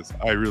believe it is.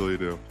 I really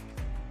do.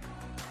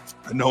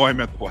 No, I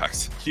meant the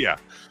wax. Yeah.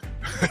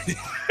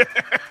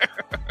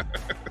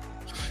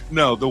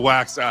 No, the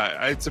wax.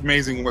 It's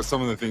amazing what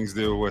some of the things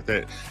do with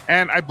it.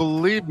 And I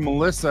believe,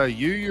 Melissa,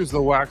 you use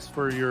the wax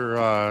for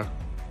your,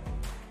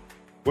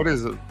 what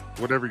is it?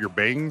 Whatever, your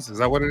bangs? Is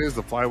that what it is?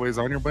 The flyaways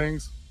on your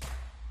bangs?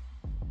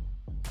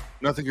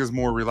 Nothing is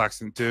more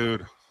relaxing,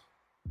 dude.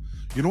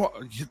 You know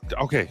what?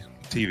 Okay,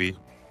 TV.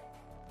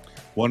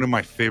 One of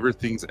my favorite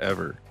things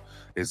ever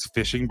is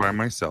fishing by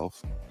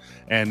myself.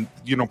 And,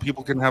 you know,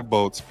 people can have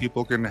boats.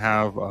 People can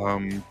have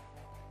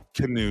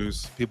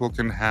canoes. People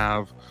can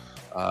have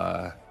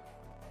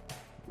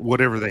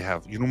whatever they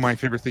have. You know, my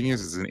favorite thing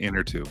is an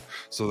inner tube.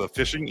 So the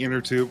fishing inner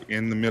tube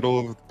in the middle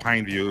of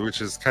Pineview, which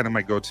is kind of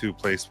my go-to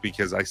place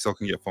because I still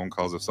can get phone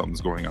calls if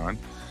something's going on.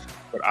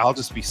 But I'll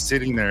just be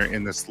sitting there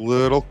in this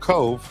little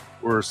cove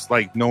where it's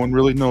like no one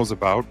really knows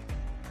about.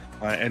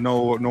 And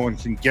no one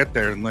can get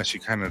there unless you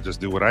kind of just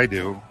do what I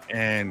do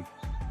and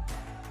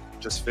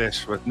just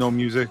fish with no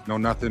music, no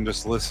nothing.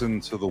 Just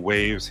listen to the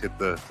waves hit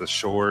the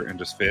shore and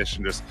just fish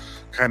and just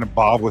kind of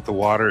bob with the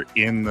water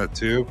in the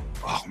tube.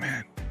 Oh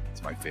man,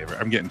 it's my favorite.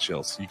 I'm getting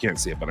chills. You can't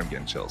see it, but I'm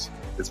getting chills.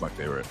 It's my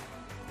favorite.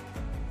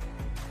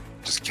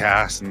 Just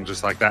cast and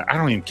just like that. I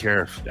don't even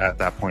care if at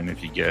that point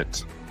if you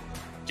get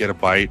a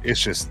bite.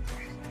 It's just,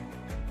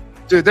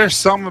 dude, there's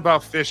something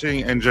about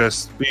fishing and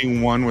just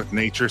being one with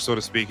nature, so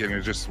to speak, and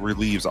it just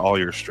relieves all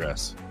your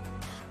stress.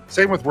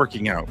 Same with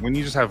working out. When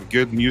you just have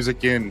good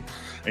music in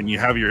and you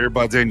have your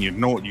earbuds in, you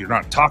know you're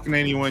not talking to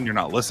anyone, you're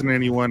not listening to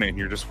anyone, and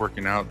you're just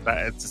working out.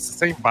 It's the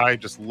same vibe,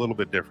 just a little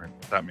bit different,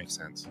 if that makes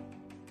sense.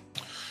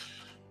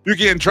 You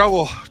get in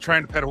trouble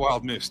trying to pet a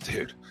wild moose,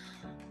 dude.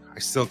 I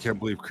still can't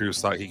believe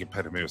Cruz thought he could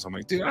pet a moose. I'm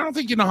like, dude, I don't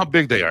think you know how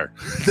big they are.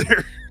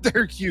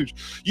 They're huge.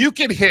 You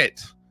could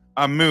hit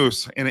a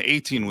moose in an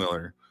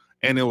 18-wheeler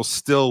and it will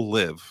still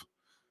live.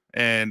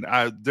 And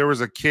there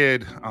was a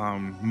kid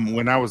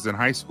when I was in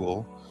high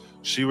school.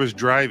 She was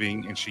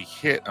driving and she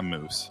hit a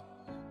moose.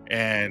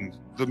 And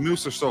the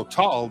moose are so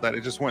tall that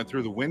it just went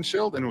through the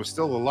windshield and it was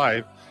still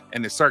alive.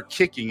 And it started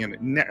kicking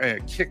and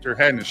it kicked her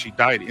head and she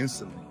died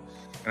instantly.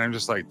 And I'm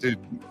just like, dude,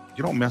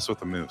 you don't mess with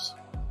the moose.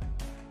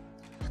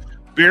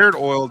 Beard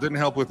oil didn't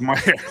help with my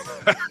hair.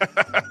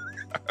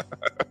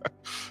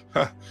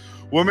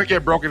 Women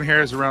get broken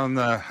hairs around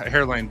the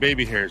hairline,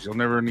 baby hairs. You'll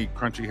never need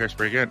crunchy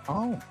hairspray again.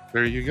 Oh,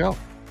 there you go.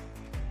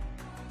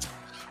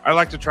 I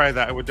like to try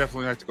that. I would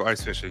definitely like to go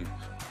ice fishing.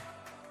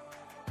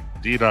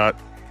 D-Dot.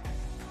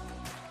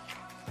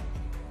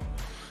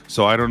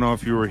 So I don't know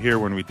if you were here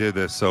when we did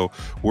this. So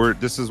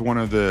this is one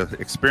of the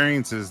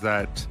experiences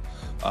that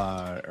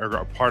are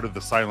a part of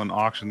the silent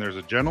auction. There's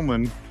a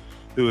gentleman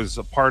who is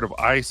a part of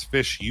Ice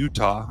Fish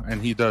Utah,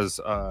 and he does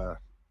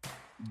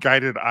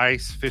guided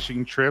ice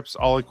fishing trips,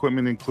 all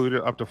equipment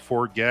included, up to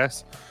 4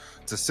 guests.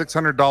 It's a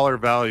 $600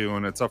 value,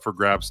 and it's up for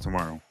grabs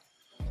tomorrow.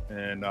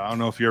 And I don't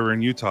know if you're ever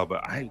in Utah,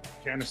 but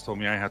Candace told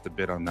me I have to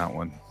bid on that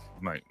one.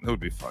 I'm like, that would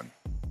be fun.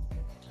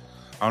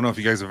 I don't know if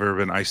you guys have ever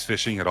been ice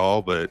fishing at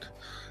all, but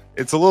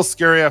it's a little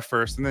scary at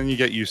first, and then you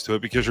get used to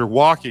it because you're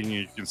walking,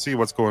 you can see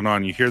what's going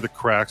on. You hear the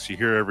cracks, you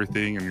hear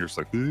everything, and you're just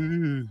like,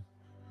 ooh.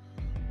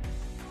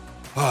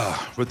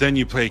 But then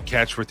you play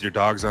catch with your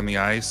dogs on the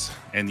ice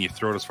and you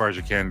throw it as far as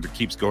you can and it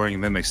keeps going,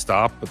 and then they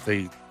stop, but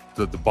the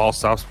ball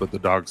stops, but the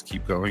dogs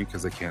keep going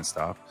because they can't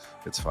stop.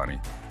 It's funny.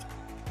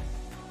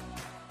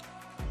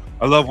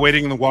 I love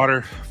wading in the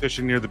water,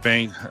 fishing near the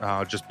bank,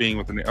 just being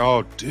with the...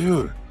 Oh,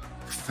 dude.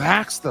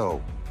 Facts,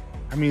 though.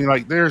 I mean,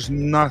 like, there's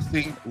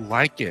nothing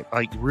like it.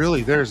 Like,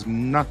 really, there's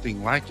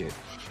nothing like it.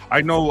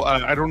 I know.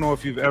 I don't know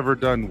if you've ever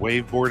done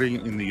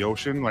waveboarding in the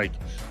ocean. Like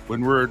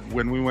when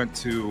we went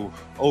to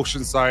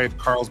Oceanside,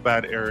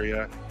 Carlsbad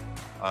area,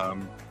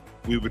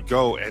 we would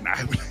go and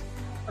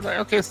I'd like,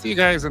 okay, see you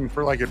guys. And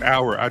for like an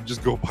hour, I'd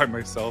just go by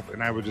myself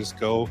and I would just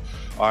go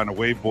on a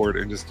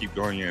waveboard and just keep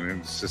going in.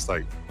 And it's just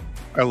like,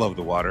 I love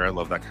the water. I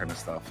love that kind of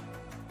stuff.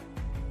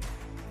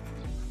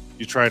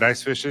 You tried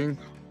ice fishing?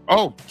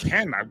 Oh,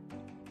 Ken,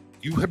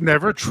 you have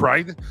never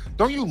tried?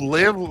 Don't you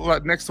live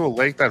next to a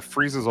lake that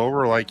freezes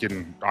over like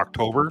in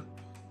October?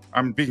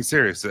 I'm being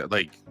serious.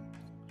 Like,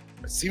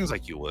 it seems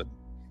like you would.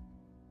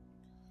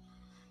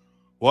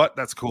 What?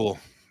 That's cool.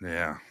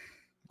 Yeah.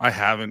 I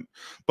haven't,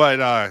 but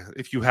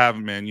if you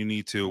haven't, man, you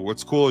need to.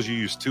 What's cool is you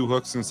use 2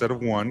 hooks instead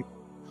of 1,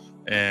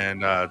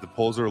 and the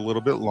poles are a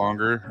little bit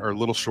longer or a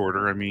little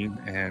shorter. I mean,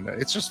 and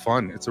it's just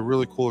fun. It's a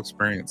really cool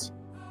experience.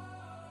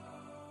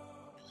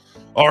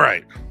 All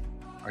right,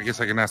 I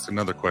guess I can ask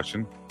another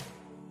question.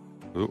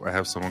 Ooh, I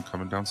have someone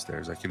coming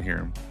downstairs. I can hear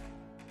him.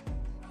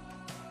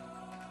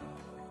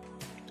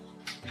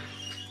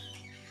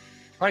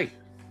 Hi,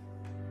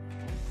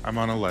 I'm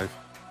on a live.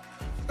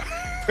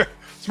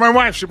 It's my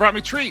wife. She brought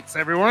me treats,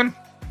 everyone.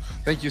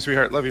 Thank you,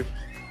 sweetheart. Love you.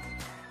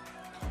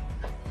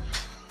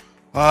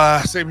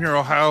 Same here,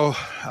 Ohio.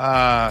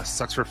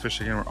 Sucks for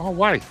fishing. Oh,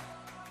 why?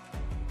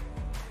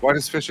 Why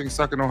does fishing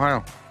suck in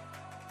Ohio?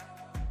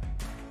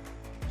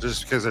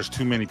 Just because there's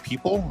too many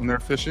people and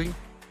they're fishing?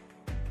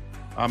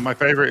 My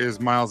favorite is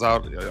miles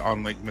out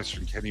on Lake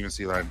Michigan. Can't even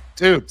see land.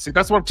 Dude, see,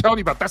 that's what I'm telling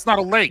you about. That's not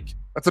a lake.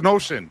 That's an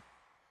ocean.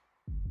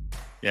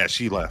 Yeah,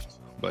 she left,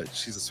 but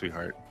she's a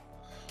sweetheart.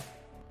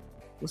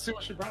 Let's see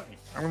what she brought me.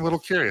 I'm a little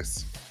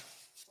curious.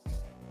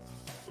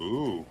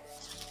 Ooh.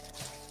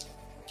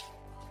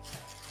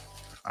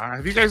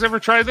 Have you guys ever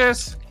tried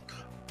this?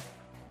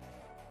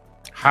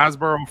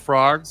 Hasbro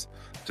frogs?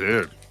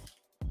 Dude.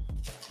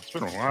 It's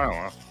been a while,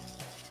 huh?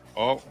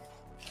 Oh.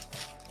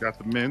 Got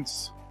the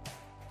mints.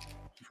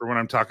 For when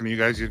I'm talking to you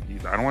guys, I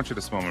don't want you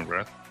to smell my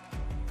breath.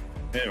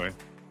 Anyway.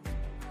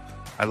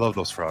 I love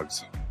those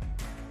frogs.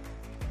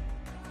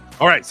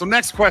 All right, so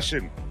next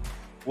question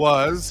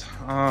was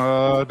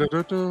okay,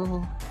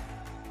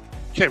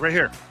 right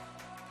here.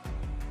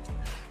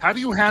 How do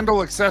you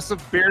handle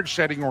excessive beard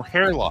shedding or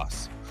hair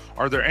loss?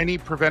 Are there any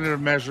preventative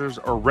measures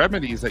or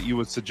remedies that you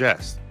would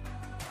suggest?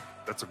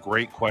 That's a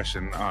great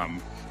question.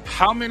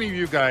 How many of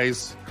you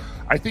guys,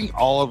 I think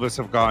all of us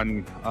have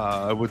gotten,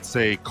 I would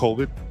say,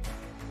 COVID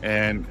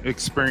and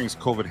experienced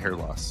COVID hair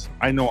loss.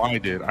 I know I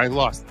did. I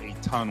lost a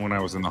ton when I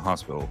was in the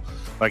hospital.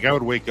 Like, I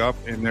would wake up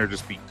and there'd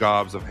just be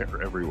gobs of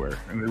hair everywhere,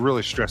 and it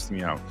really stressed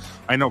me out.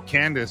 I know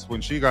Candace,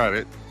 when she got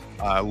it,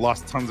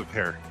 lost tons of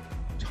hair.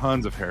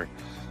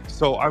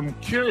 So I'm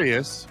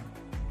curious,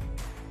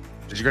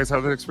 did you guys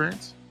have that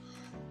experience?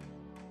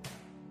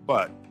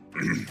 But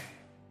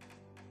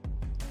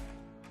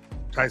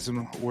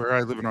Tyson, where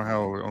I live in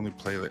Ohio, we only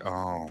play like,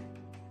 oh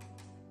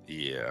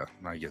yeah,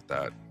 I get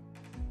that.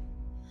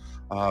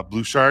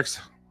 Blue sharks,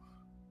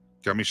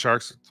 gummy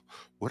sharks.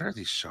 What are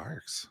these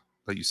sharks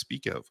that you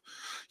speak of?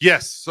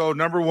 Yes, so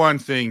number one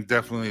thing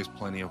definitely is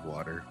plenty of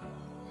water.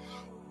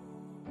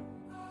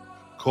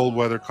 Cold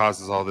weather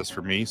causes all this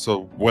for me.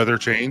 So weather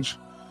change,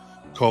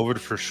 COVID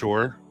for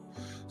sure.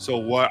 So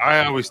what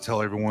I always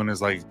tell everyone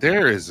is, like,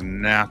 there is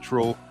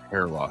natural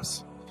hair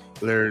loss.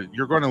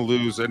 You're going to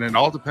lose, and it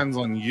all depends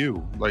on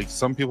you. Like,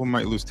 some people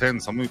might lose 10,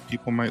 some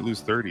people might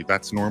lose 30.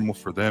 That's normal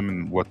for them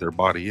and what their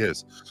body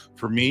is.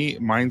 For me,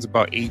 mine's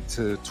about 8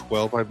 to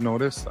 12. I've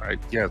noticed.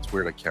 Yeah, it's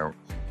weird I count.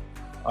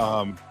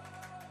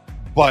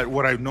 But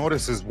what I've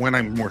noticed is when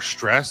I'm more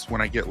stressed, when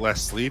I get less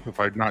sleep, if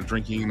I'm not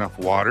drinking enough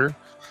water,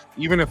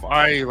 even if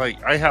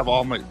I have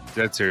all my,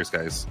 dead serious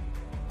guys,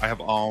 I have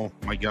all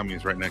my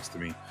gummies right next to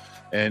me.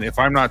 And if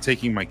I'm not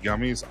taking my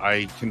gummies,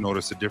 I can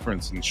notice a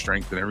difference in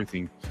strength and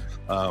everything.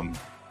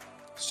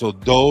 So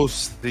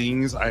those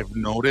things I've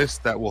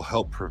noticed that will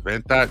help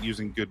prevent that,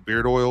 using good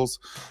beard oils,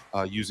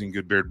 using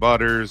good beard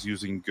butters,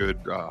 using good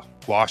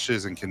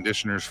washes and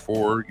conditioners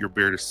for your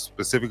beard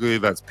specifically,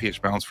 that's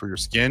pH balanced for your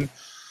skin.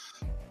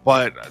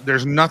 But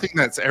there's nothing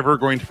that's ever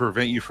going to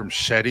prevent you from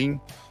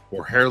shedding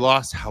or hair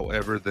loss.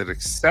 However, that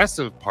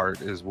excessive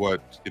part is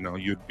what, you know,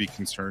 you'd be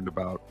concerned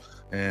about.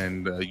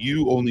 And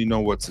you only know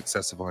what's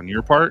excessive on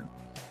your part.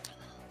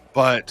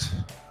 But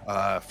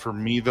for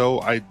me,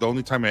 though, the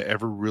only time I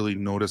ever really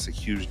noticed a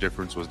huge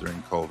difference was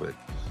during COVID.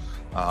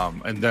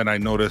 And then I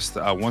noticed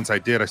once I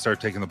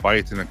started taking the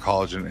biotin in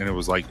college, and it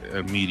was like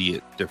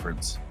immediate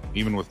difference,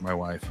 even with my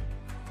wife.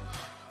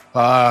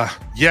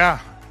 Yeah,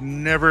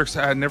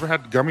 I never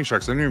had gummy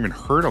sharks. I never even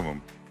heard of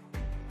them.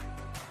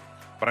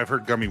 But I've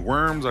heard gummy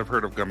worms. I've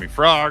heard of gummy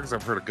frogs.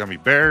 I've heard of gummy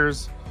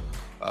bears,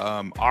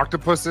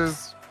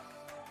 octopuses.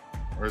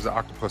 Or is it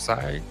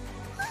octopusi?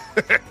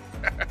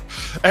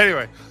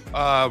 Anyway,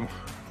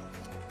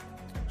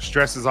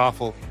 stress is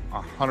awful,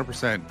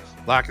 100%.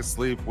 Lack of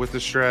sleep with the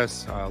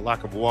stress,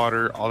 lack of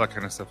water, all that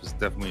kind of stuff is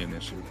definitely an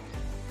issue.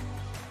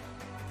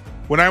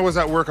 When I was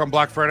at work on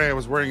Black Friday, I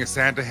was wearing a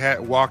Santa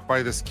hat, walked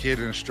by this kid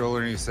in a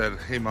stroller, and he said,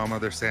 "Hey, mama,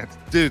 they're Santa."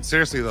 Dude,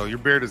 seriously, though, your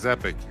beard is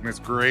epic, and it's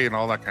gray and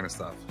all that kind of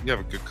stuff. You have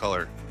a good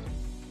color.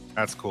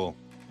 That's cool.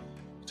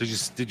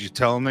 Did you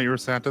tell him that you were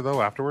Santa,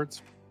 though,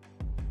 afterwards?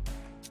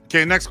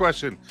 Okay, next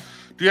question.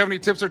 Do you have any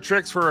tips or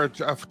tricks for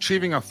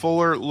achieving a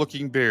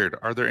fuller-looking beard?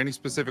 Are there any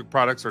specific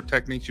products or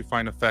techniques you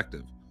find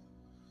effective?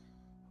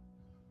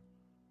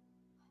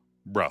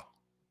 Bro.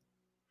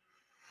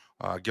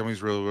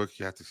 Gummies really work.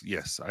 You have to.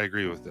 Yes, I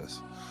agree with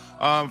this.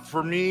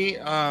 For me,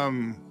 I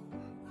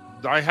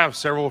have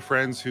several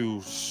friends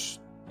who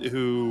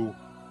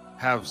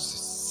have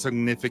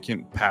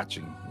significant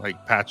patches,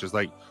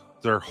 like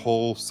their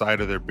whole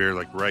side of their beard,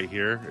 like right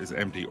here, is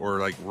empty, or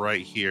like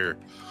right here.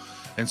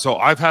 And so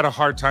I've had a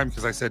hard time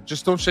because I said,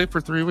 just don't shave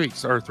for 3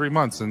 weeks or 3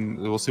 months, and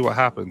we'll see what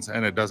happens.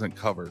 And it doesn't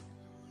cover.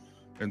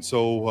 And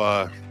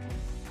so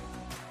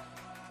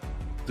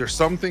there's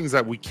some things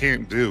that we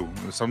can't do.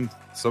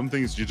 Some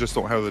things you just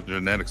don't have the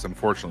genetics,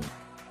 unfortunately.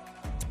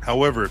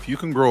 However, if you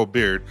can grow a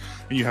beard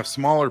and you have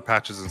smaller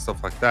patches and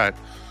stuff like that,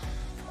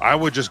 I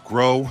would just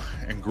grow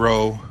and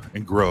grow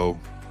and grow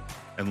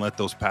and let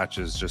those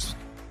patches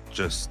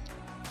just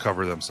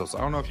cover themselves. I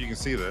don't know if you can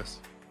see this.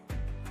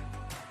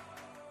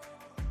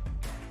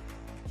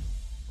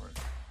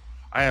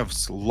 I have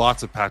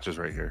lots of patches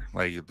right here.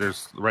 Like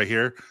there's right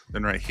here,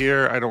 then right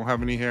here, I don't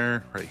have any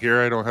hair. Right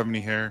here, I don't have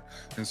any hair.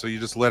 And so you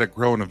just let it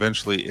grow, and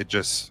eventually it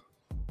just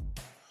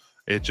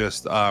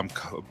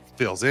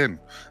fills in.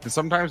 And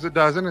sometimes it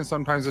doesn't, and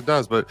sometimes it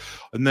does.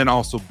 And then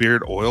also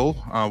beard oil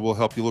will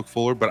help you look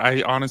fuller. But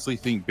I honestly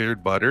think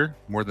beard butter,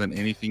 more than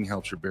anything,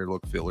 helps your beard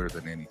look fuller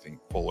than anything.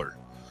 Fuller.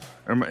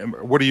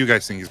 What do you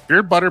guys think? Is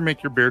beard butter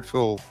make your beard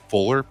feel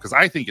fuller? Because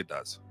I think it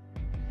does.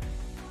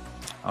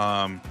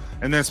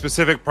 And then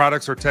specific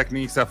products or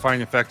techniques that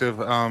find effective,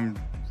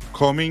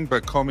 combing,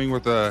 but combing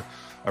with a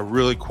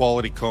really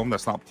quality comb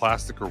that's not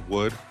plastic or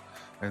wood,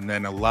 and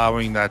then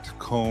allowing that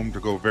comb to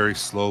go very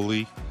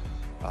slowly,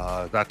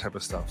 that type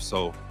of stuff.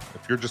 So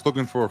if you're just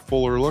looking for a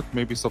fuller look,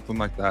 maybe something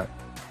like that.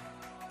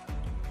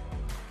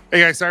 Hey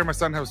guys, sorry my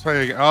son was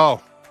playing.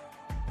 Oh,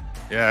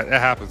 yeah, it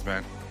happens,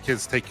 man.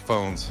 Kids take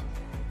phones.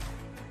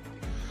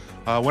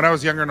 When I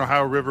was younger in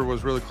Ohio, river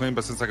was really clean,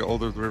 but since I got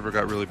older, the river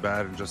got really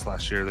bad. And just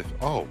last year,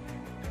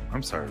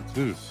 I'm sorry.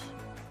 Oof,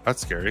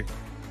 that's scary.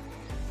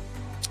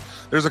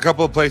 There's a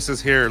couple of places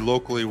here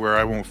locally where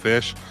I won't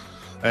fish.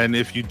 And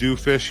if you do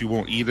fish, you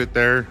won't eat it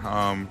there.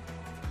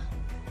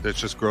 That's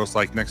just gross,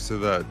 like next to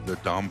the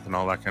dump and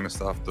all that kind of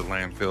stuff. The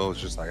landfill is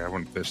just like, I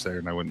wouldn't fish there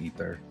and I wouldn't eat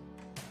there.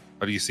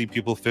 But you see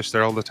people fish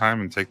there all the time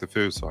and take the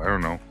food, so I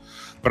don't know.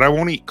 But I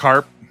won't eat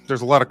carp.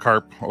 There's a lot of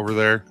carp over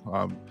there.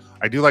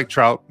 I do like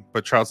trout,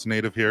 but trout's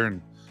native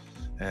here,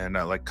 and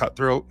I like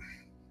cutthroat.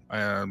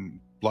 A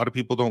lot of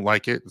people don't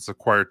like it. It's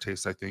acquired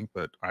taste, I think,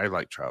 but I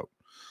like trout.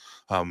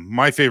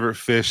 My favorite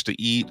fish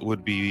to eat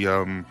would be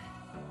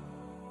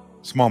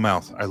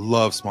smallmouth. I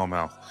love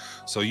smallmouth.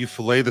 So you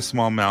fillet the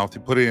smallmouth, you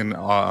put it in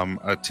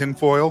a tin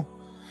foil,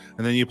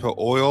 and then you put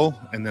oil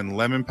and then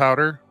lemon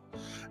powder,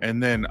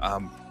 and then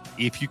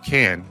if you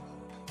can,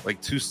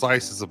 like 2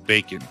 slices of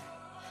bacon.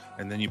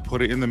 And then you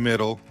put it in the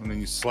middle, and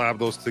then you slab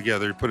those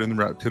together, you put it in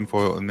the tin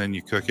foil, and then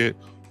you cook it.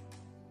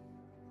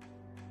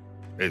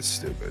 It's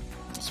stupid.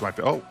 It's my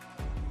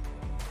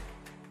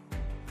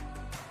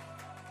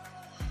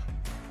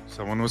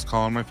someone was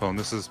calling my phone.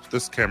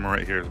 This camera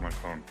right here is my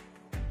phone.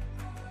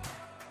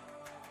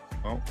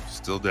 Oh,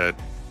 still dead.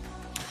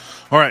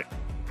 All right.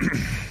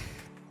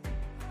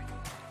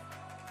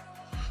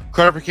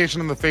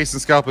 Clarification on the face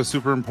and scalp is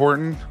super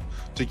important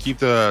to keep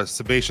the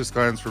sebaceous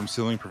glands from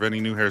sealing,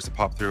 preventing new hairs to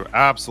pop through.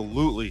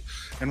 Absolutely.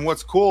 And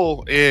what's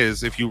cool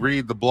is if you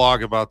read the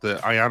blog about the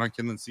ionic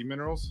inland sea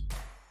minerals.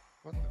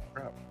 What the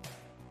crap?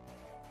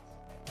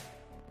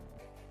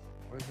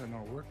 Why is that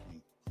not working?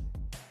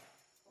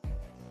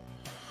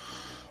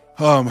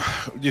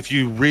 If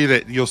you read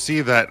it, you'll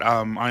see that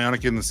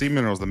ionic inland sea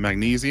minerals, the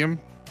magnesium,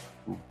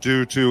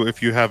 due to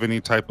if you have any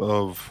type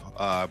of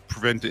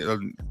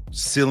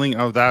sealing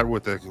of that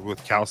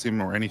with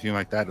calcium or anything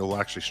like that, it'll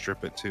actually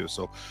strip it too.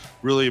 So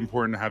really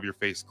important to have your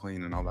face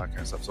clean and all that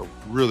kind of stuff. So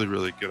really,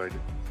 really good idea.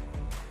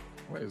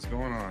 What is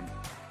going on?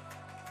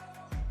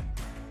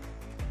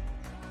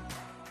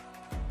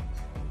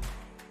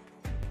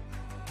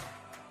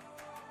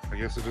 I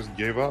guess it just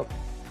gave up.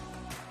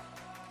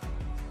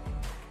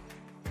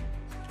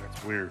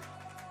 That's weird.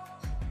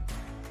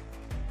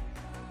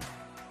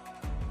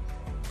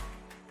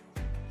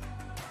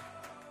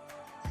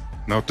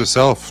 Note to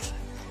self,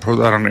 put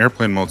that on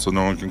airplane mode so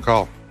no one can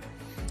call.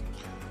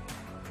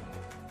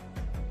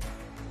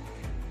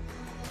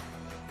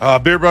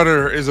 Beer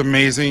butter is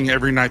amazing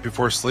every night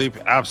before sleep.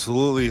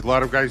 Absolutely. A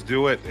lot of guys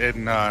do it.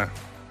 And I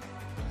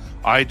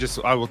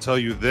will tell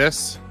you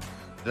this,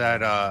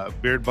 that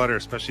beard butter,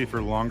 especially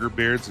for longer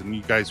beards and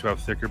you guys who have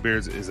thicker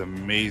beards, is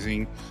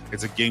amazing.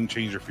 It's a game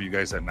changer for you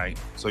guys at night.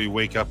 So you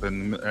wake up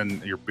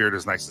and your beard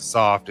is nice and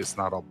soft. It's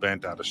not all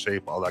bent out of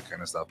shape, all that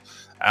kind of stuff.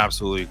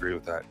 Absolutely agree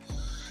with that.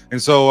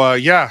 And so,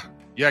 yeah,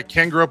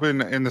 Ken grew up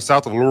in the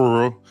south of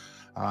Luru,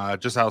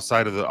 just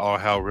outside of the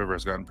Ohio River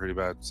has gotten pretty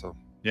bad. So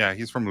yeah,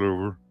 he's from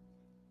Louisville.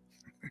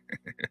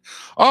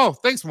 Oh,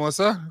 thanks,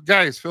 Melissa.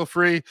 Guys, feel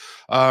free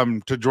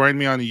to join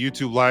me on the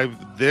YouTube live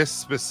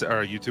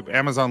or YouTube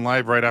Amazon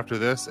live right after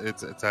this.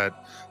 It's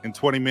at in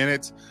 20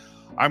 minutes.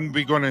 I'm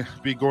going to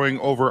be going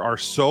over our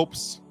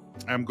soaps.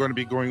 I'm going to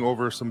be going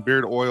over some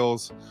beard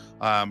oils,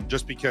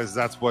 just because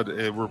that's what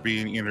we're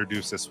being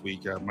introduced this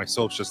week. My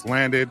soaps just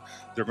landed.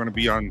 They're going to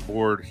be on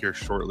board here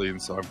shortly,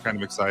 and so I'm kind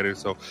of excited.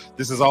 So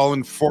this is all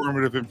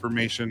informative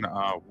information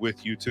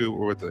with YouTube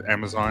or with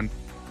Amazon,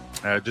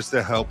 just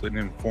to help and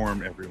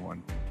inform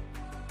everyone.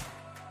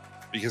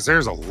 Because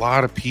there's a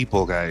lot of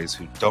people, guys,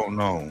 who don't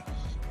know,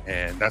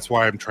 and that's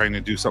why I'm trying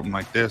to do something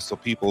like this so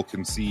people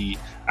can see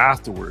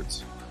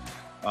afterwards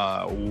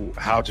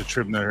how to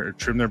trim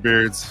their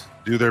beards,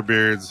 do their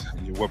beards,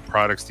 what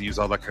products to use,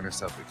 all that kind of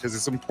stuff. Because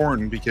it's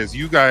important, because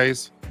you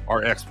guys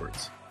are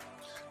experts.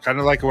 Kind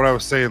of like what I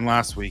was saying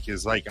last week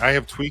is, like, I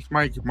have tweaked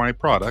my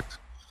product,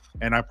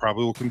 and I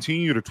probably will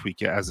continue to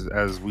tweak it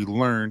as we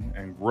learn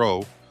and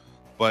grow.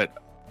 But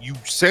you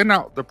send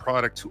out the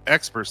product to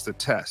experts to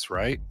test,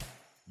 right?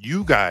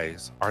 You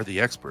guys are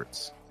the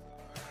experts.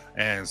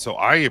 And so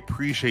I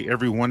appreciate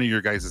every one of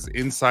your guys'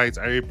 insights.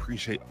 I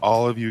appreciate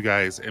all of you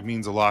guys. It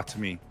means a lot to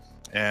me.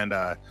 And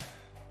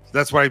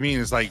that's what I mean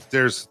is, like,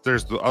 there's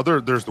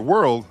the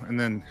world, and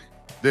then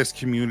this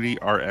community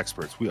are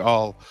experts. We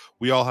all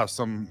have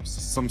some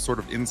sort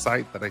of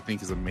insight that I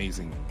think is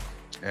amazing.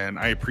 And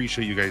I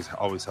appreciate you guys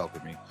always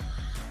helping me.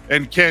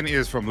 And Ken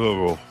is from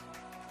Louisville.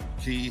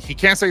 He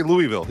can't say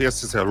Louisville. He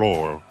has to say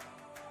Louisville.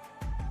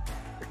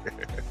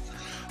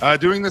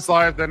 Doing this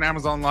live, then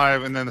Amazon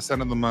live, and then the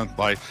Scent of the Month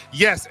live.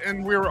 Yes,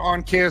 and we were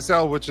on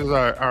KSL, which is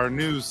our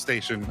news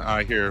station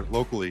here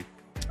locally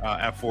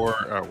at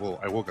 4. Well,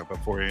 I woke up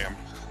at 4 a.m.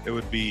 It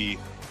would be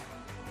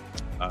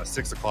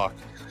 6 o'clock.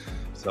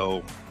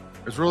 So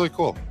it's really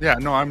cool. Yeah,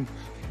 no,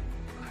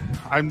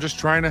 I'm just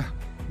trying to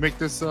make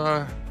this.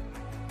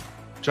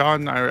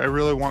 John, I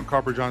really want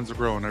Copper Johns to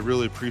grow, and I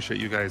really appreciate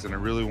you guys, and I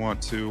really want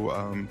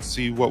to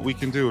see what we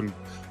can do. And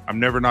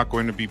I'm never not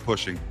going to be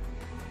pushing.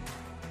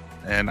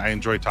 And I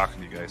enjoy talking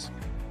to you guys.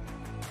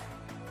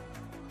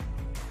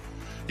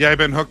 Yeah, I've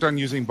been hooked on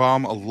using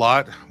balm a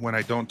lot when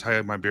I don't tie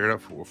my beard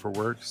up for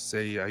work.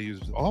 Say I use,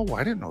 oh,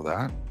 I didn't know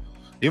that.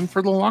 Even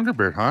for the longer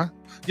beard, huh?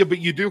 Yeah, but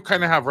you do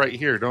kind of have right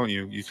here, don't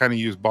you? You kind of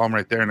use balm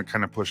right there, and it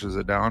kind of pushes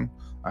it down.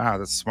 Ah,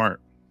 that's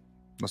smart.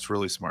 That's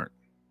really smart.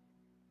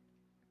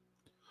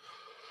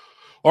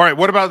 All right,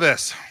 what about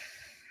this?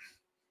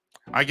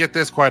 I get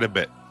this quite a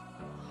bit.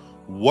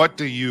 What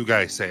do you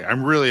guys say? I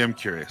really am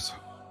curious.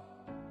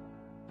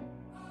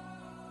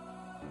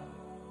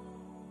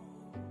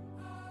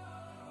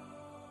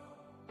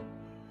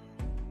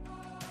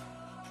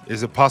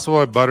 Is it possible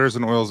to buy butters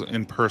and oils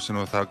in person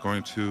without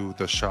going to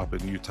the shop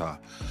in Utah?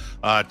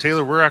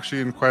 Taylor, we're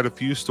actually in quite a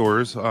few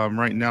stores.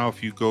 Right now,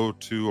 if you go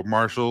to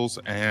Marshall's,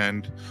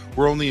 and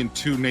we're only in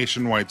 2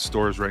 nationwide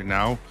stores right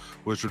now,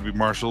 which would be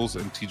Marshall's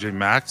and TJ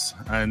Maxx.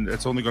 And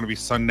it's only going to be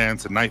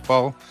Sundance and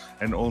Nightfall,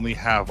 and only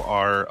have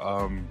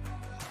our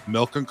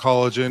Milk and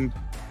Collagen,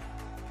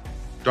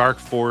 Dark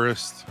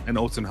Forest, and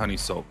Oats and Honey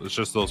soap. It's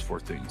just those 4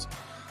 things.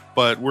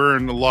 But we're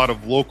in a lot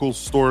of local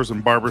stores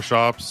and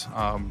barbershops,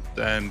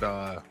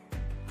 and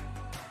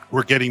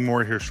we're getting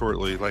more here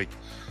shortly, like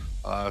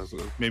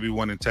maybe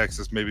 1 in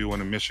Texas, maybe 1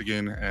 in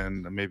Michigan,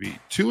 and maybe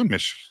 2 in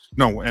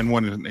and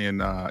 1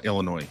 in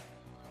Illinois.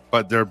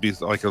 But there'll be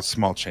like a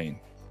small chain.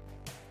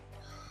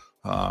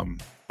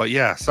 But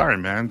yeah, sorry,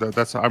 man.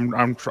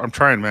 I'm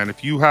trying, man.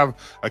 If you have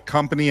a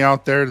company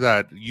out there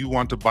that you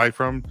want to buy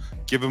from,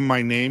 give them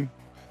my name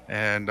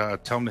and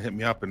tell them to hit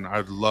me up, and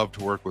I'd love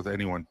to work with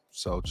anyone.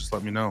 So just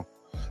let me know.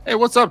 Hey,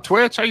 what's up,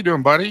 Twitch? How you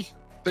doing, buddy?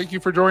 Thank you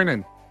for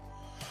joining.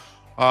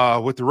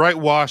 With the right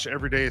wash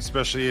every day,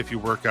 especially if you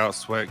work out,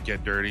 sweat,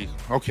 get dirty.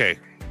 Okay.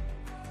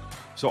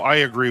 So I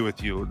agree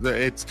with you.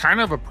 It's kind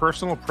of a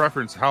personal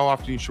preference how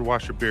often you should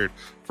wash your beard.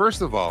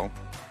 First of all,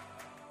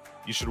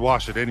 you should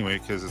wash it anyway,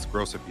 because it's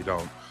gross if you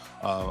don't.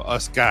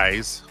 Us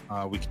guys,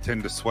 we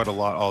tend to sweat a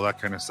lot, all that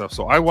kind of stuff.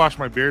 So I wash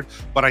my beard,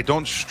 but I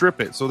don't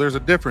strip it. So there's a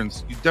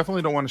difference. You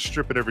definitely don't want to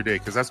strip it every day,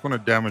 because that's going to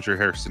damage your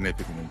hair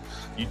significantly.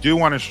 You do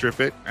want to strip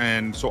it,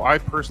 and so I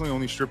personally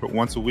only strip it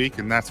once a week,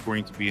 and that's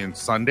going to be in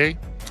Sunday.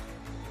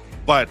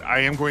 But I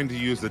am going to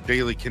use the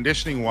daily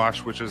conditioning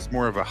wash, which is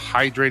more of a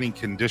hydrating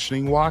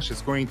conditioning wash.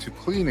 It's going to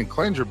clean and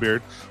cleanse your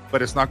beard,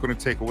 but it's not going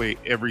to take away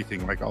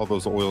everything, like all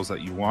those oils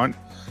that you want.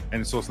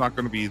 And so it's not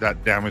going to be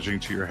that damaging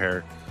to your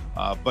hair.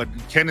 But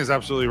Ken is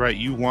absolutely right.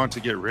 You want to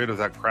get rid of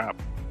that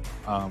crap.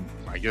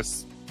 I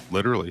guess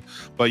literally,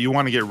 but you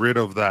want to get rid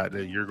of that.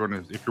 You're going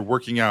to, if you're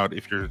working out,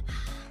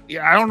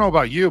 yeah, I don't know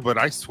about you, but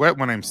I sweat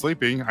when I'm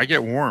sleeping. I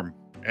get warm.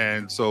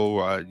 And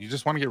so you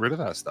just want to get rid of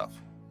that stuff.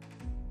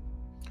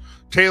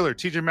 Taylor,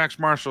 TJ Maxx,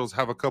 Marshalls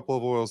have a couple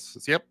of oils.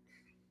 Yep.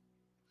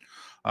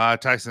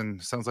 Tyson,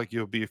 sounds like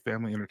you'll be a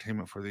family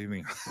entertainment for the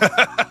evening.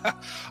 I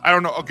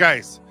don't know. Oh,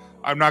 guys,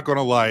 I'm not going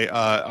to lie.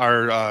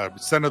 Our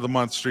Scent of the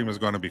Month stream is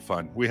going to be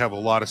fun. We have a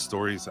lot of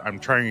stories. I'm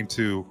trying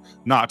to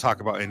not talk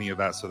about any of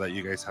that so that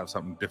you guys have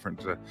something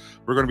different.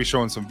 We're going to be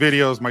showing some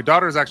videos. My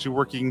daughter is actually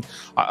working.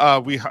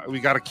 We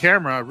got a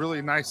camera,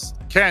 really nice.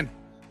 Ken,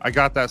 I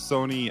got that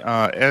Sony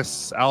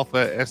S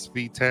Alpha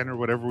SV10 or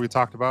whatever we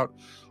talked about.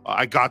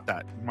 I got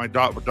that. My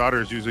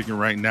daughter is using it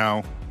right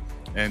now,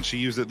 and she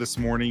used it this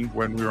morning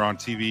when we were on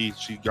TV.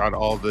 She got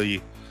all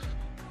the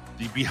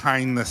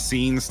behind the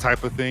scenes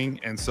type of thing,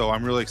 and so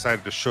I'm really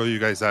excited to show you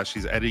guys that.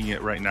 She's editing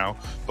it right now,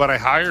 but I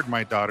hired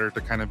my daughter to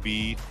kind of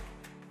be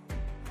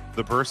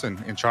the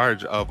person in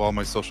charge of all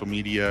my social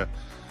media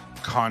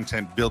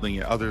content, building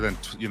it, other than,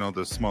 you know,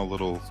 the small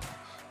little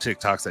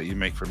TikToks that you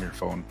make from your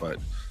phone, but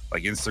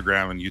like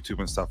Instagram and YouTube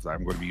and stuff, that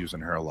I'm going to be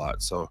using her a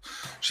lot. So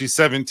she's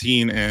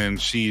 17 and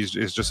is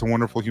just a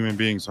wonderful human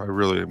being, so I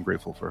really am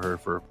grateful for her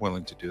for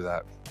willing to do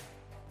that.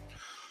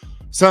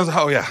 Sounds,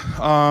 oh yeah,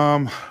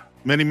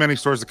 many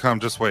stores to come.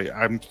 Just wait.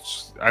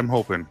 I'm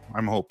hoping.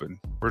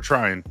 We're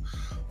trying.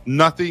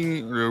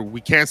 Nothing.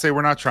 We can't say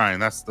we're not trying.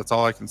 That's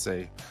all I can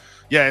say.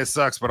 Yeah, it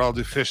sucks, but I'll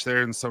do fish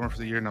there in the summer for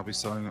the year, and I'll be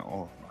selling it.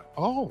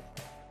 Oh,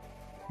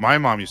 my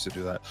mom used to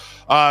do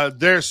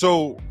that.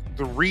 So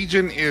the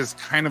region is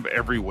kind of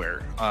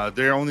everywhere.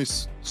 They're only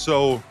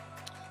so.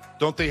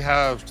 Don't they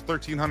have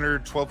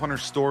 1,300, 1,200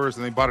 stores,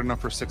 and they bought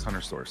enough for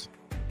 600 stores?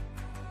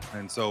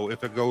 And so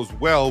if it goes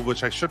well,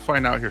 which I should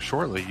find out here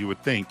shortly, you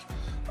would think.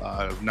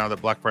 Now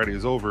that Black Friday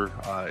is over,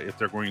 if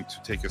they're going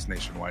to take us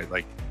nationwide,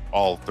 like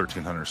all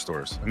 1,300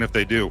 stores. And if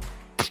they do,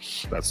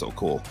 that's so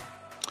cool.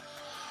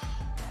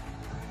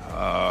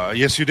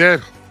 Yes, you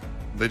did.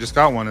 They just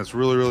got one. It's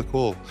really, really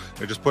cool.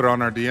 They just put it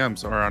on our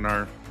DMs or on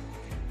our...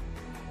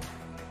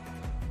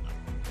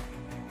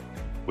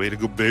 Way to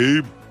go,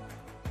 babe.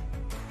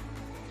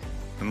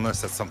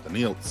 Unless that's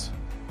something else.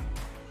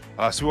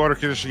 Sweet water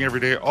conditioning every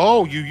day.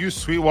 Oh, you use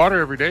sweet water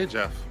every day,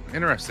 Jeff.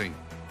 Interesting.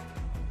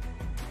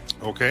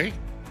 Okay.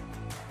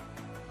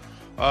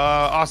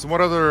 Awesome. What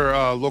other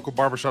local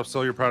barbershops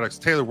sell your products?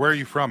 Taylor, where are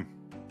you from?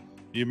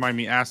 You mind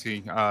me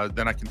asking?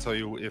 Then I can tell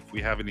you if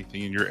we have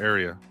anything in your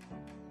area.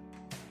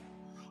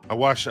 I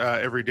wash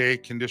every day,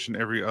 condition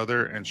every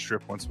other, and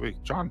strip once a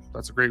week. John,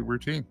 that's a great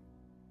routine.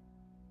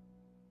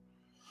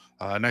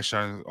 Nice,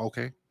 John.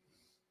 Okay.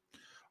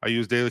 I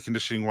use daily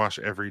conditioning wash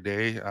every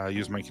day. I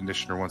use my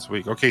conditioner once a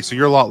week. Okay, so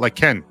you're a lot like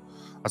Ken.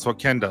 That's what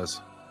Ken does.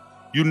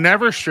 You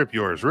never strip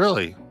yours,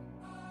 really?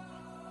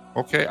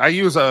 Okay, I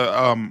use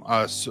my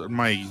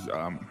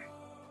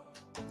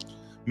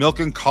milk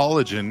and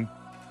collagen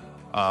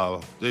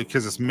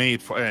because it's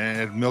made for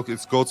and milk.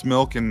 It's goat's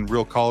milk and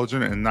real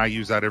collagen, and I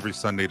use that every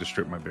Sunday to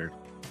strip my beard.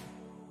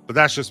 But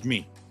that's just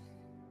me.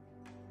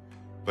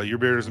 But your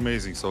beard is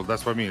amazing, so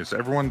that's what I mean. So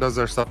everyone does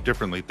their stuff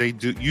differently.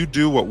 You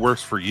do what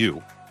works for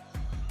you.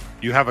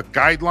 You have a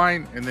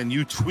guideline, and then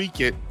you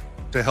tweak it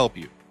to help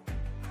you.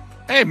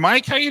 Hey,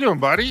 Mike, how you doing,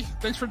 buddy?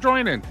 Thanks for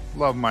joining.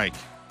 Love Mike.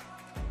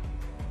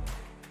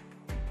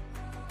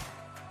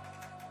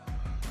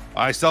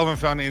 I still haven't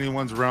found any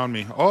ones around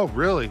me. Oh,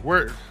 really?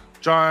 Where,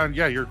 John?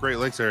 Yeah, your Great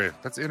Lakes area.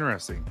 That's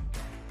interesting.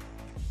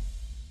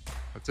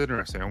 That's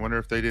interesting. I wonder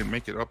if they didn't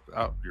make it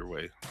out your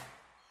way.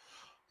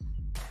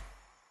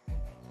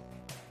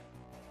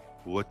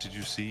 What did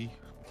you see?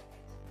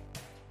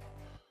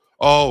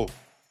 Oh,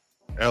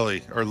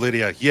 Ellie or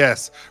Lydia.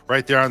 Yes,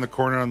 right there on the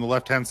corner on the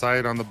left-hand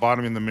side on the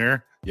bottom in the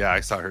mirror. Yeah, I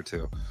saw her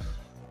too.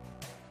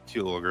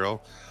 Cute little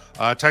girl.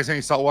 Tyson,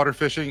 any saltwater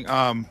fishing?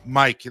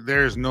 Mike,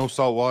 there's no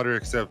saltwater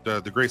except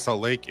the Great Salt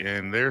Lake,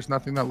 and there's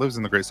nothing that lives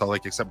in the Great Salt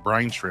Lake except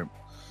brine shrimp.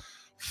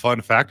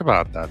 Fun fact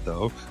about that,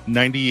 though,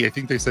 I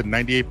think they said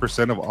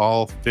 98% of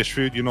all fish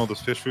food, you know,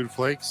 those fish food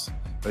flakes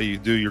that you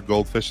do your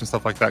goldfish and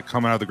stuff like that,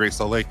 come out of the Great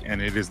Salt Lake,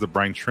 and it is the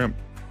brine shrimp.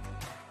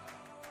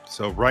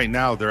 So right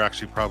now, they're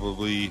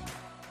actually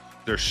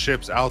there's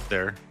ships out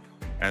there,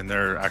 and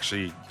they're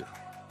actually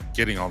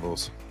getting all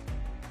those.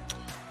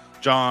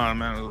 John,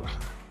 man,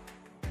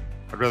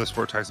 I'd rather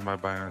support Tyson by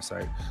buying on a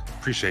site.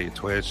 Appreciate you,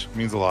 Twitch. It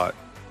means a lot.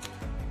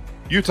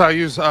 Utah, I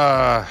use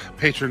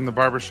patron the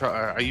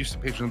barbershop. I used to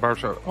patron the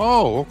barbershop.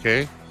 Oh,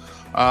 okay.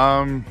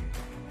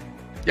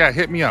 Yeah,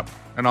 hit me up,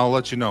 and I'll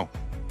let you know.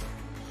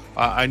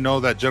 I know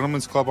that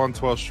Gentleman's Club on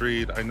 12th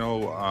Street. I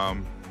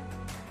know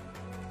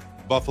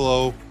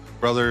Buffalo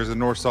Brothers in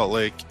North Salt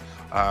Lake.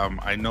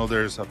 I know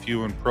there's a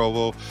few in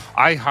Provo.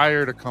 I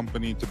hired a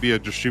company to be a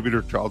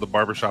distributor to all the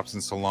barbershops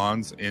and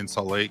salons in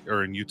Salt Lake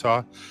or in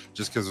Utah,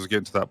 just because it was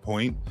getting to that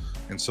point.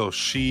 And so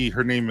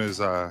her name is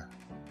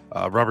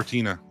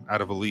Robertina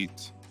out of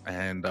Elite.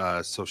 And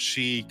so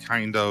she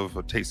kind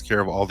of takes care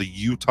of all the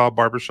Utah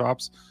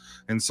barbershops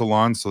and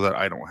salons so that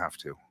I don't have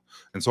to.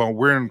 And so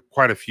we're in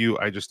quite a few.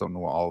 I just don't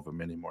know all of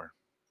them anymore.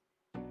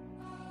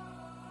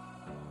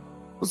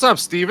 What's up,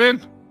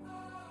 Steven?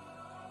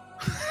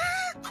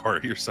 Corey,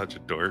 you're such a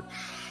dork.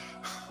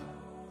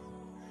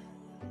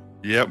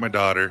 Yep, my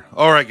daughter.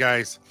 All right,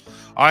 guys.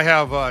 I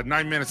have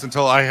 9 minutes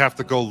until I have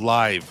to go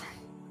live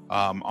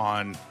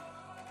on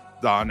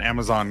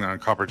Amazon on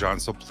Copper John.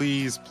 So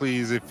please,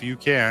 if you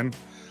can,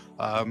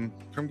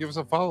 come give us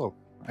a follow.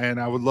 and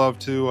I would love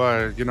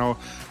to, you know,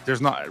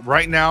 there's not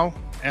right now,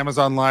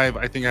 Amazon Live,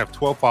 I think I have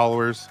 12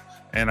 followers,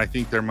 and I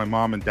think they're my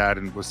mom and dad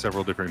and with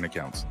several different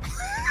accounts.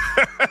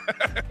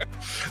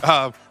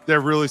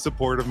 They're really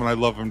supportive, and I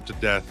love them to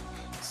death.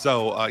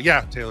 So,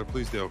 yeah, Taylor,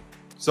 please do.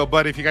 So,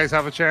 but if you guys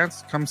have a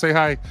chance, come say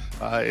hi.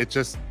 I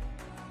just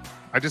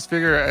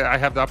figure I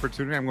have the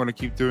opportunity. I'm going to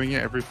keep doing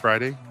it every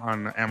Friday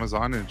on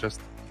Amazon, and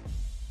just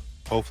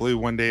hopefully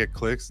one day it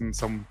clicks and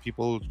some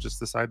people just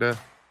decide they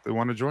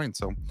want to join.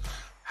 So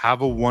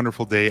have a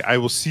wonderful day. I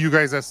will see you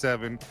guys at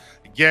 7.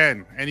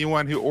 Again,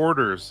 anyone who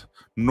orders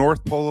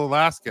North Pole,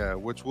 Alaska,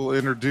 which will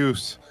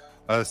introduce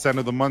Scent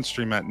of the Month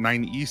stream at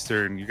 9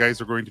 Eastern, you guys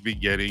are going to be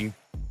getting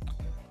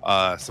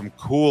some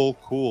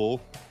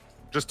cool,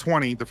 just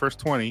 20, the first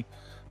 20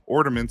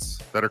 ornaments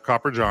that are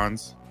Copper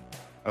Johns,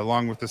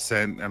 along with the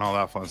scent and all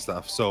that fun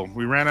stuff. So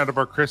we ran out of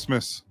our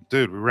Christmas,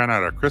 dude. We ran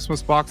out of our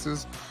Christmas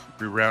boxes.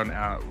 We ran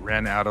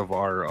out of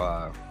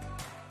our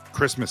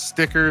Christmas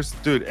stickers,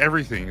 dude.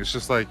 Everything. It's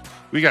just like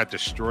we got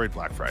destroyed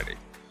Black Friday.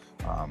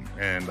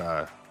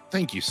 And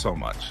thank you so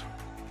much.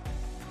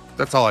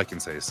 That's all I can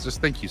say. It's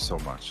just thank you so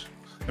much.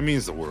 It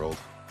means the world.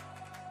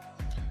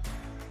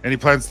 Any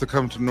plans to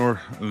come to North?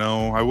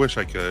 No, I wish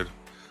I could.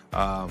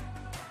 I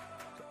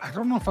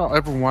don't know if I'll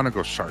ever want to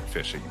go shark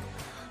fishing.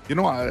 You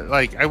know,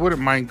 I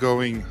wouldn't mind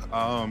going.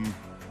 I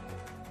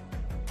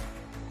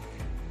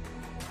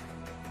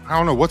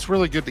don't know what's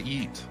really good to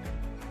eat.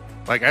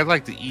 Like, I'd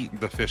like to eat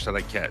the fish that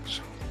I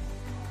catch,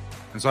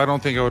 and so I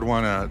don't think I would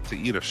want to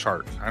eat a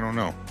shark. I don't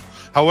know.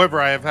 However,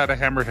 I have had a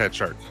hammerhead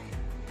shark.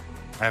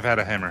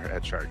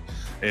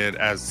 It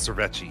as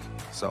cervecci.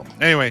 So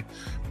anyway,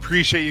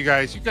 appreciate you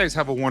guys. You guys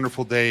have a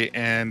wonderful day,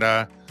 and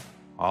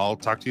I'll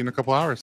talk to you in a couple hours.